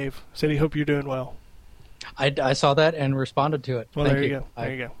 Dave. Said he hope you're doing well. I saw that and responded to it. Well, Thank there you. you go.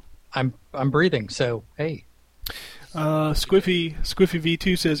 There you go. I'm breathing, so hey. Squiffy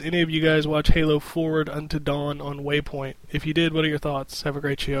V2 says, "Any of you guys watch Halo Forward Unto Dawn on Waypoint? If you did, what are your thoughts? Have a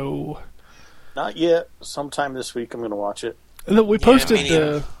great show." Not yet. Sometime this week I'm going to watch it. And then we Yeah, posted me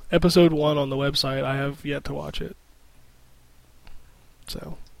neither. episode 1 on the website. I have yet to watch it.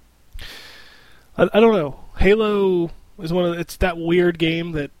 So, I don't know. Halo is it's that weird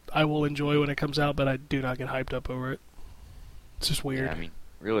game that I will enjoy when it comes out, but I do not get hyped up over it. It's just weird. Yeah, I mean,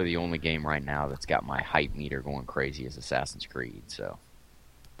 really the only game right now that's got my hype meter going crazy is Assassin's Creed, so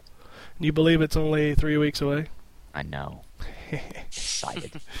You believe it's only 3 weeks away? I know.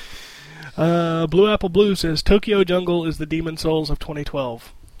 Excited. Blue Apple Blue says, "Tokyo Jungle is the Demon Souls of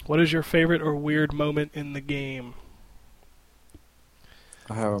 2012. What is your favorite or weird moment in the game?"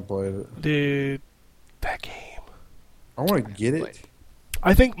 I haven't played it. Dude, that game. I want to get it.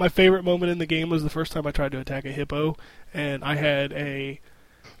 I think my favorite moment in the game was the first time I tried to attack a hippo, and I had a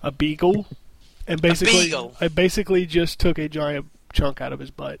beagle, and beagle? I basically just took a giant chunk out of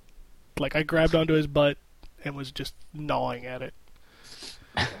his butt. Like, I grabbed onto his butt and was just gnawing at it.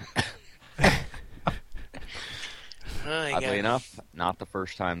 There you Oddly go. enough, not the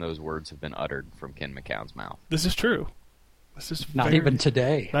first time those words have been uttered from Ken McCown's mouth. This is true. This is Not even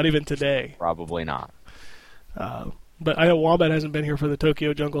today. Not even today. Probably not. But I know Wombat hasn't been here for the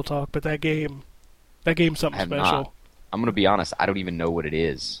Tokyo Jungle talk, but that game's something I have special. not. I'm going to be honest, I don't even know what it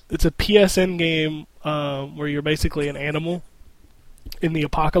is. It's a PSN game where you're basically an animal. In the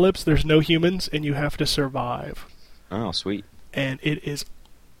apocalypse, there's no humans, and you have to survive. Oh, sweet. And it is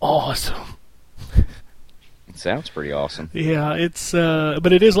awesome. It sounds pretty awesome. Yeah, it's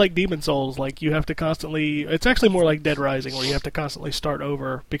but it is like Demon Souls. Like, you have to constantly. It's actually more like Dead Rising, where you have to constantly start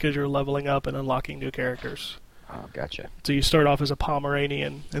over because you're leveling up and unlocking new characters. Oh, gotcha. So you start off as a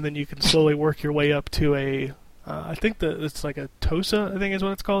Pomeranian, and then you can slowly work your way up to a. I think it's like a Tosa. I think is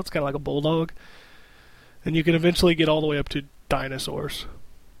what it's called. It's kind of like a bulldog, and you can eventually get all the way up to dinosaurs,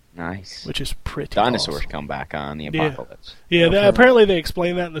 Nice. which is pretty. Dinosaurs awesome. come back on the Yeah. apocalypse. Yeah, Okay. apparently they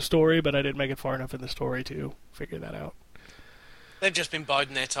explain that in the story, but I didn't make it far enough in the story to figure that out. They've just been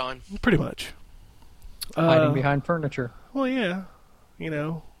biding their time. Pretty much. Hiding behind furniture. Well, yeah.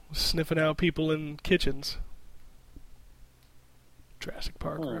 Sniffing out people in kitchens. Jurassic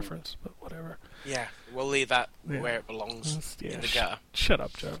Park reference, but whatever. Yeah, we'll leave that where it belongs, in the gutter. Shut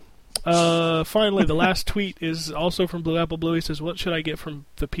up, Joe. Finally, the last tweet is also from Blue Apple Blue. He says, "What should I get from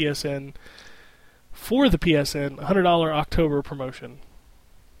the PSN for the PSN $100 October promotion?"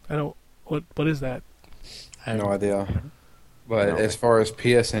 I don't. What is that? I have no idea. But as far as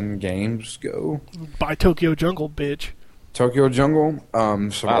PSN games go, Buy Tokyo Jungle, bitch. Tokyo Jungle, Wow,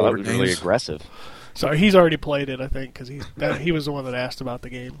 that was really games. aggressive. Sorry, he's already played it, I think, because he was the one that asked about the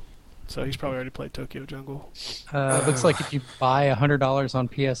game. So he's probably already played Tokyo Jungle. Looks like if you buy $100 on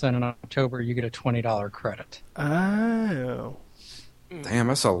PSN in October, you get a $20 credit. Oh. Damn,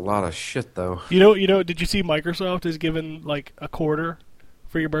 that's a lot of shit, though. You know. Did you see Microsoft is giving like a quarter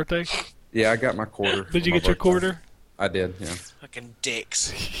for your birthday? Yeah, I got my quarter. Did you get your quarter? I did, yeah. Fucking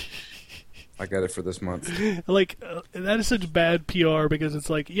dicks. I got it for this month. That is such bad PR because it's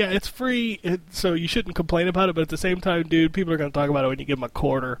like, yeah, it's free, so you shouldn't complain about it, but at the same time, dude, people are going to talk about it when you give them a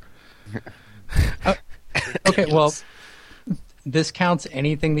quarter. Okay, well, this counts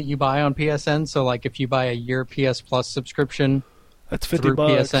anything that you buy on PSN, so like if you buy a year PS Plus subscription That's through $50.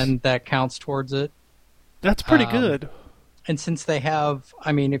 PSN, that counts towards it. That's pretty good. And since they have,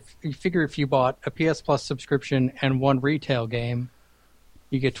 I mean, if you figure if you bought a PS Plus subscription and one retail game,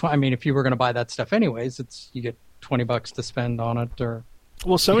 you get. I mean, if you were going to buy that stuff anyways, you get $20 to spend on it, or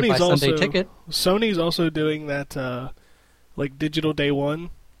Well, you could buy Sony's Sunday ticket. Sony's also doing that, like digital day one,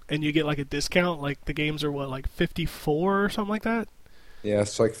 and you get like a discount. Like the games are like 54 or something like that. Yeah,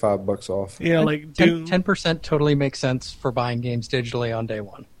 it's like $5 off. Yeah, like Doom. 10% totally makes sense for buying games digitally on day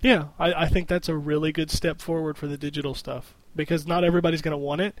one. Yeah, I think that's a really good step forward for the digital stuff because not everybody's going to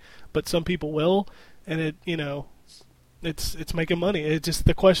want it, but some people will, and it's making money. It just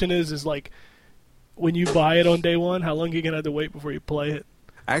the question is like when you buy it on day one, how long are you going to have to wait before you play it?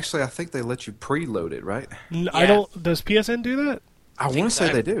 Actually, I think they let you preload it, right? I don't. Does PSN do that? I want to say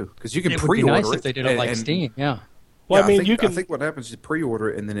so. they do because you can It would be pre-order nice it. if they did it like and- Steam. Yeah. Well, yeah, I mean, think, you can. I think what happens is you pre-order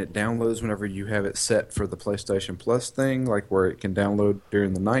it and then it downloads whenever you have it set for the PlayStation Plus thing, like where it can download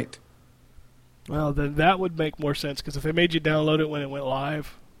during the night. Well, then that would make more sense because if they made you download it when it went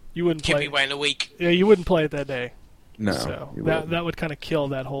live, you wouldn't Keep play. me waiting a week. Yeah, you wouldn't play it that day. No, So you that wouldn't. would kind of kill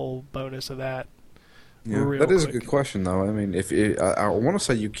that whole bonus of that. Yeah, real that is quick. a good question, though. I mean, I want to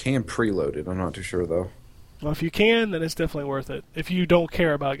say you can preload it. I'm not too sure, though. Well, if you can, then it's definitely worth it. If you don't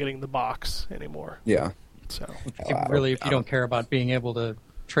care about getting the box anymore, Yeah. so If you don't care about being able to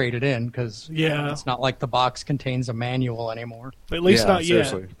trade it in, because yeah, it's not like the box contains a manual anymore. at least Yeah, not yet.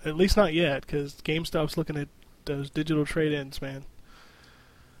 seriously. At least not yet, because GameStop's looking at those digital trade-ins, man.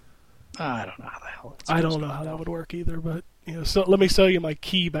 I don't know how the hell it's I don't supposed know to how go. that would work either, but so let me sell you my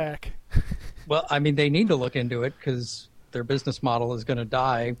key back. Well, I mean, they need to look into it because their business model is going to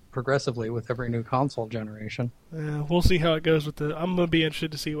die progressively with every new console generation. We'll see how it goes with the. I'm gonna be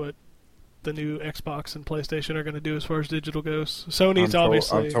interested to see what the new Xbox and PlayStation are gonna do as far as digital goes. Sony's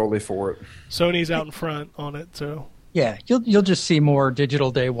obviously I'm totally for it. Sony's out in front on it, so Yeah, you'll just see more digital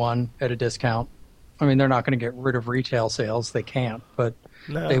day one at a discount. I mean, they're not going to get rid of retail sales; they can't, but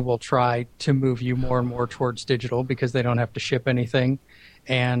no. they will try to move you more and more towards digital because they don't have to ship anything,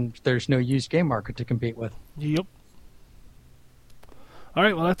 and there's no used game market to compete with. Yep. All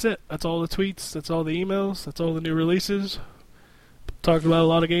right, well that's it. That's all the tweets. That's all the emails. That's all the new releases. Talked about a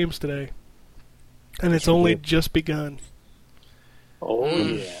lot of games today, and it's only just begun. Oh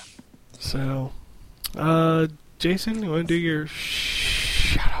yeah. So, Jason, you want to do your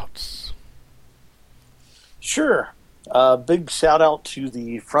shout-outs? Sure. Big shout out to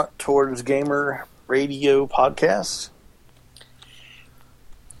the Front Towards Gamer Radio podcast.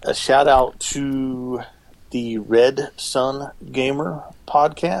 A shout out to the Red Sun Gamer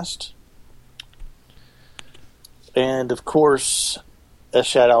podcast. And of course, a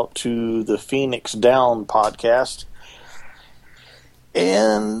shout out to the Phoenix Down podcast.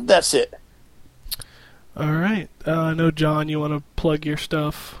 And that's it. All right. I know, John, you want to plug your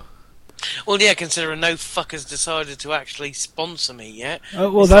stuff. Well, yeah, considering no fuckers decided to actually sponsor me yet.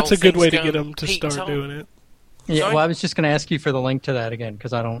 Well, This that's whole a good way thing's to get going them to Pete start Tom. doing it. Yeah, Sorry? well, I was just going to ask you for the link to that again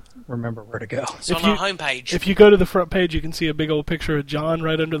because I don't remember where to go. It's If on you- our homepage. If you go to the front page, you can see a big old picture of John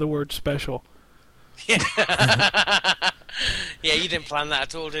right under the word special. Yeah, you didn't plan that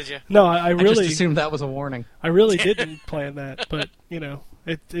at all, did you? No, I I really, just assumed that was a warning. I really didn't plan that, but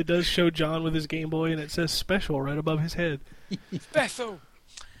it does show John with his Game Boy, and it says special right above his head. Bethel.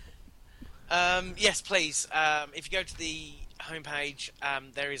 Yes, please. If you go to the homepage,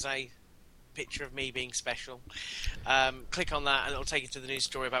 there is a picture of me being special. Click on that and it'll take you to the news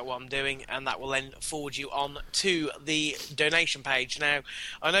story about what I'm doing, and that will then forward you on to the donation page. Now,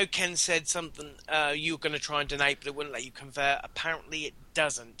 I know Ken said something, you were going to try and donate, but it wouldn't let you convert. Apparently it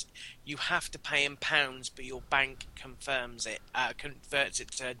doesn't. You have to pay in pounds, but your bank converts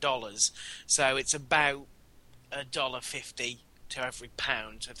it to dollars. So it's about $1.50 to every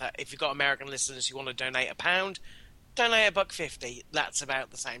pound. So if you've got American listeners who want to donate £1, donate $1.50. That's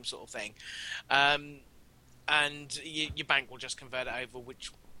about the same sort of thing. And your bank will just convert it over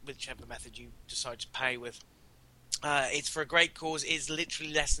whichever method you decide to pay with. It's for a great cause. It's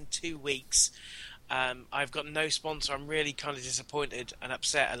literally less than 2 weeks. I've got no sponsor. I'm really kind of disappointed and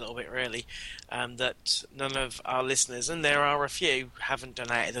upset a little bit, really, that none of our listeners, and there are a few, haven't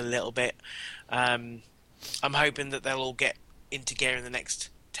donated a little bit. I'm hoping that they'll all get into gear in the next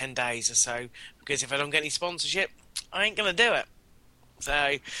 10 days or so, because if I don't get any sponsorship, I ain't going to do it.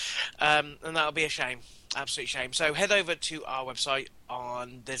 So, and that'll be a shame. Absolute shame. So head over to our website.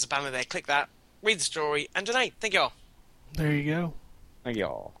 There's a banner there. Click that, read the story, and donate. Thank you all. There you go. Thank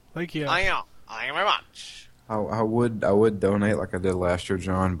y'all. Thank you. Thank you very much. I would donate like I did last year,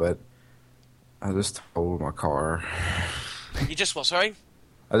 John, but I just totaled my car. You just what, sorry?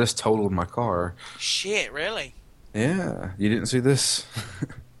 I just totaled my car. Shit, really? Yeah, you didn't see this?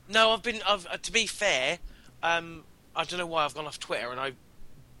 No, to be fair, I don't know why I've gone off Twitter, and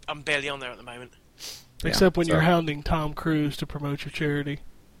I'm barely on there at the moment. Except when so- you're hounding Tom Cruise to promote your charity.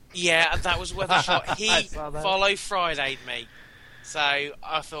 Yeah, that was worth a shot. He saw that. follow Friday'd me, so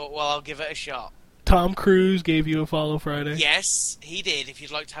I thought, well, I'll give it a shot. Tom Cruise gave you a follow Friday. Yes, he did. If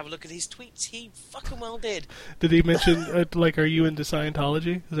you'd like to have a look at his tweets, he fucking well did. Did he mention, are you into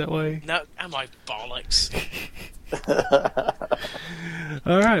Scientology? Is that why? No, am I bollocks?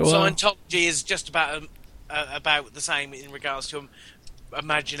 All right, well. Scientology is just about the same in regards to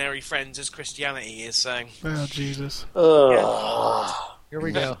imaginary friends as Christianity is. So Oh, Jesus. Here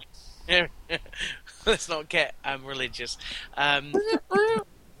we go. let's not get religious. I'm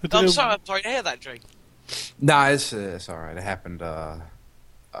sorry to hear that, Drew. Nah, it's all right. It happened a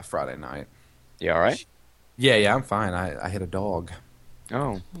Friday night. You all right? Yeah, I'm fine. I hit a dog.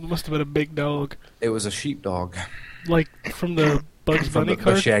 Oh. It must have been a big dog. It was a sheepdog. Like from the Bugs From Bunny the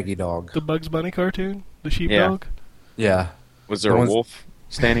cartoon? Shaggy dog. The Bugs Bunny cartoon? The sheepdog? Yeah. Was there The a ones- wolf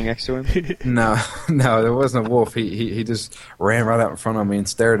standing next to him? No, there wasn't a wolf. He just ran right out in front of me and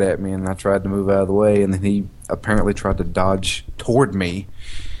stared at me, and I tried to move out of the way, and then he apparently tried to dodge toward me,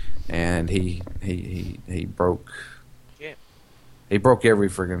 and he broke. Yeah. He broke every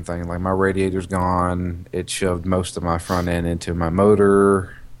friggin' thing. Like, my radiator's gone. It shoved most of my front end into my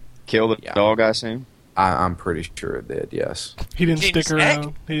motor. Kill the Yeah. dog, I assume? I'm pretty sure it did, yes. He didn't Didn't stick snack?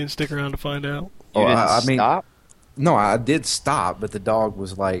 around. He didn't stick around to find out. You Oh, didn't I mean- stop? No, I did stop, but the dog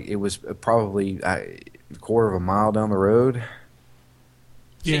was like, it was probably a quarter of a mile down the road.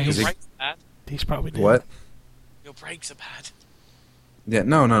 Yeah, your Is he- brakes are bad. he's probably dead. What? Your brakes are bad. Yeah,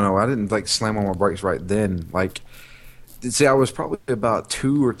 no. I didn't like slam on my brakes right then. Like, see, I was probably about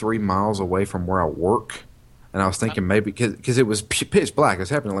 2 or 3 miles away from where I work, and I was thinking maybe because it was pitch black. It was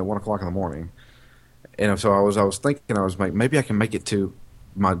happening at like 1 o'clock in the morning, and so I was thinking I was like, maybe I can make it to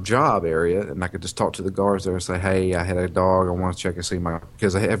my job area, and I could just talk to the guards there and say, hey, I had a dog. I want to check and see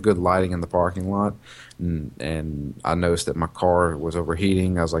because I have good lighting in the parking lot, and I noticed that my car was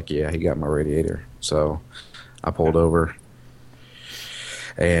overheating. I was like, yeah, he got my radiator, so I pulled over.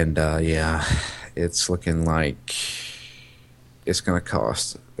 And, yeah, it's looking like it's going to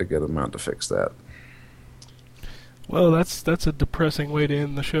cost a good amount to fix that. Well, that's a depressing way to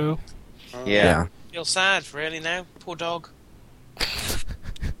end the show. Yeah. Feel sad, really, now? Poor dog.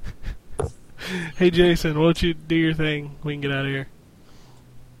 Hey, Jason, why don't you do your thing? We can get out of here.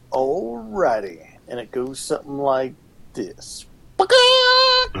 Alrighty. And it goes something like this.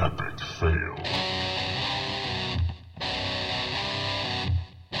 Epic fail.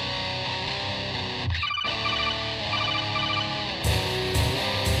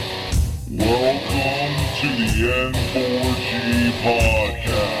 Welcome to the N4G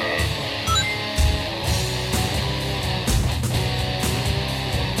podcast.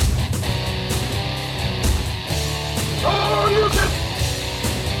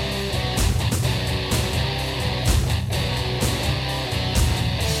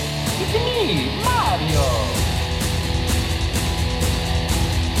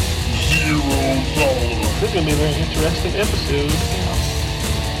 Zero tolerance. This is going to be a very interesting episode.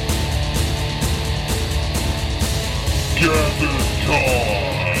 Gavin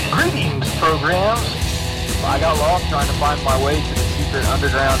time. Greetings, programs. I got lost trying to find my way to the secret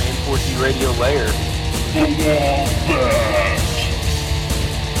underground N4G radio lair. The Wombat.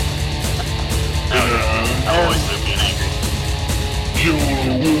 And I always live being angry.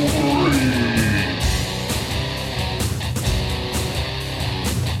 Killer Wolverine.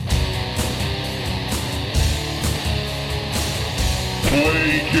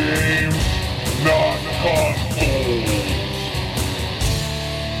 Play games, not consoles.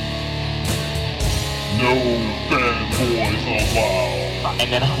 No fanboys allowed. And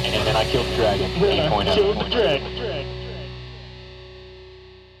then I killed the dragon. 8.0. Killed the dragon.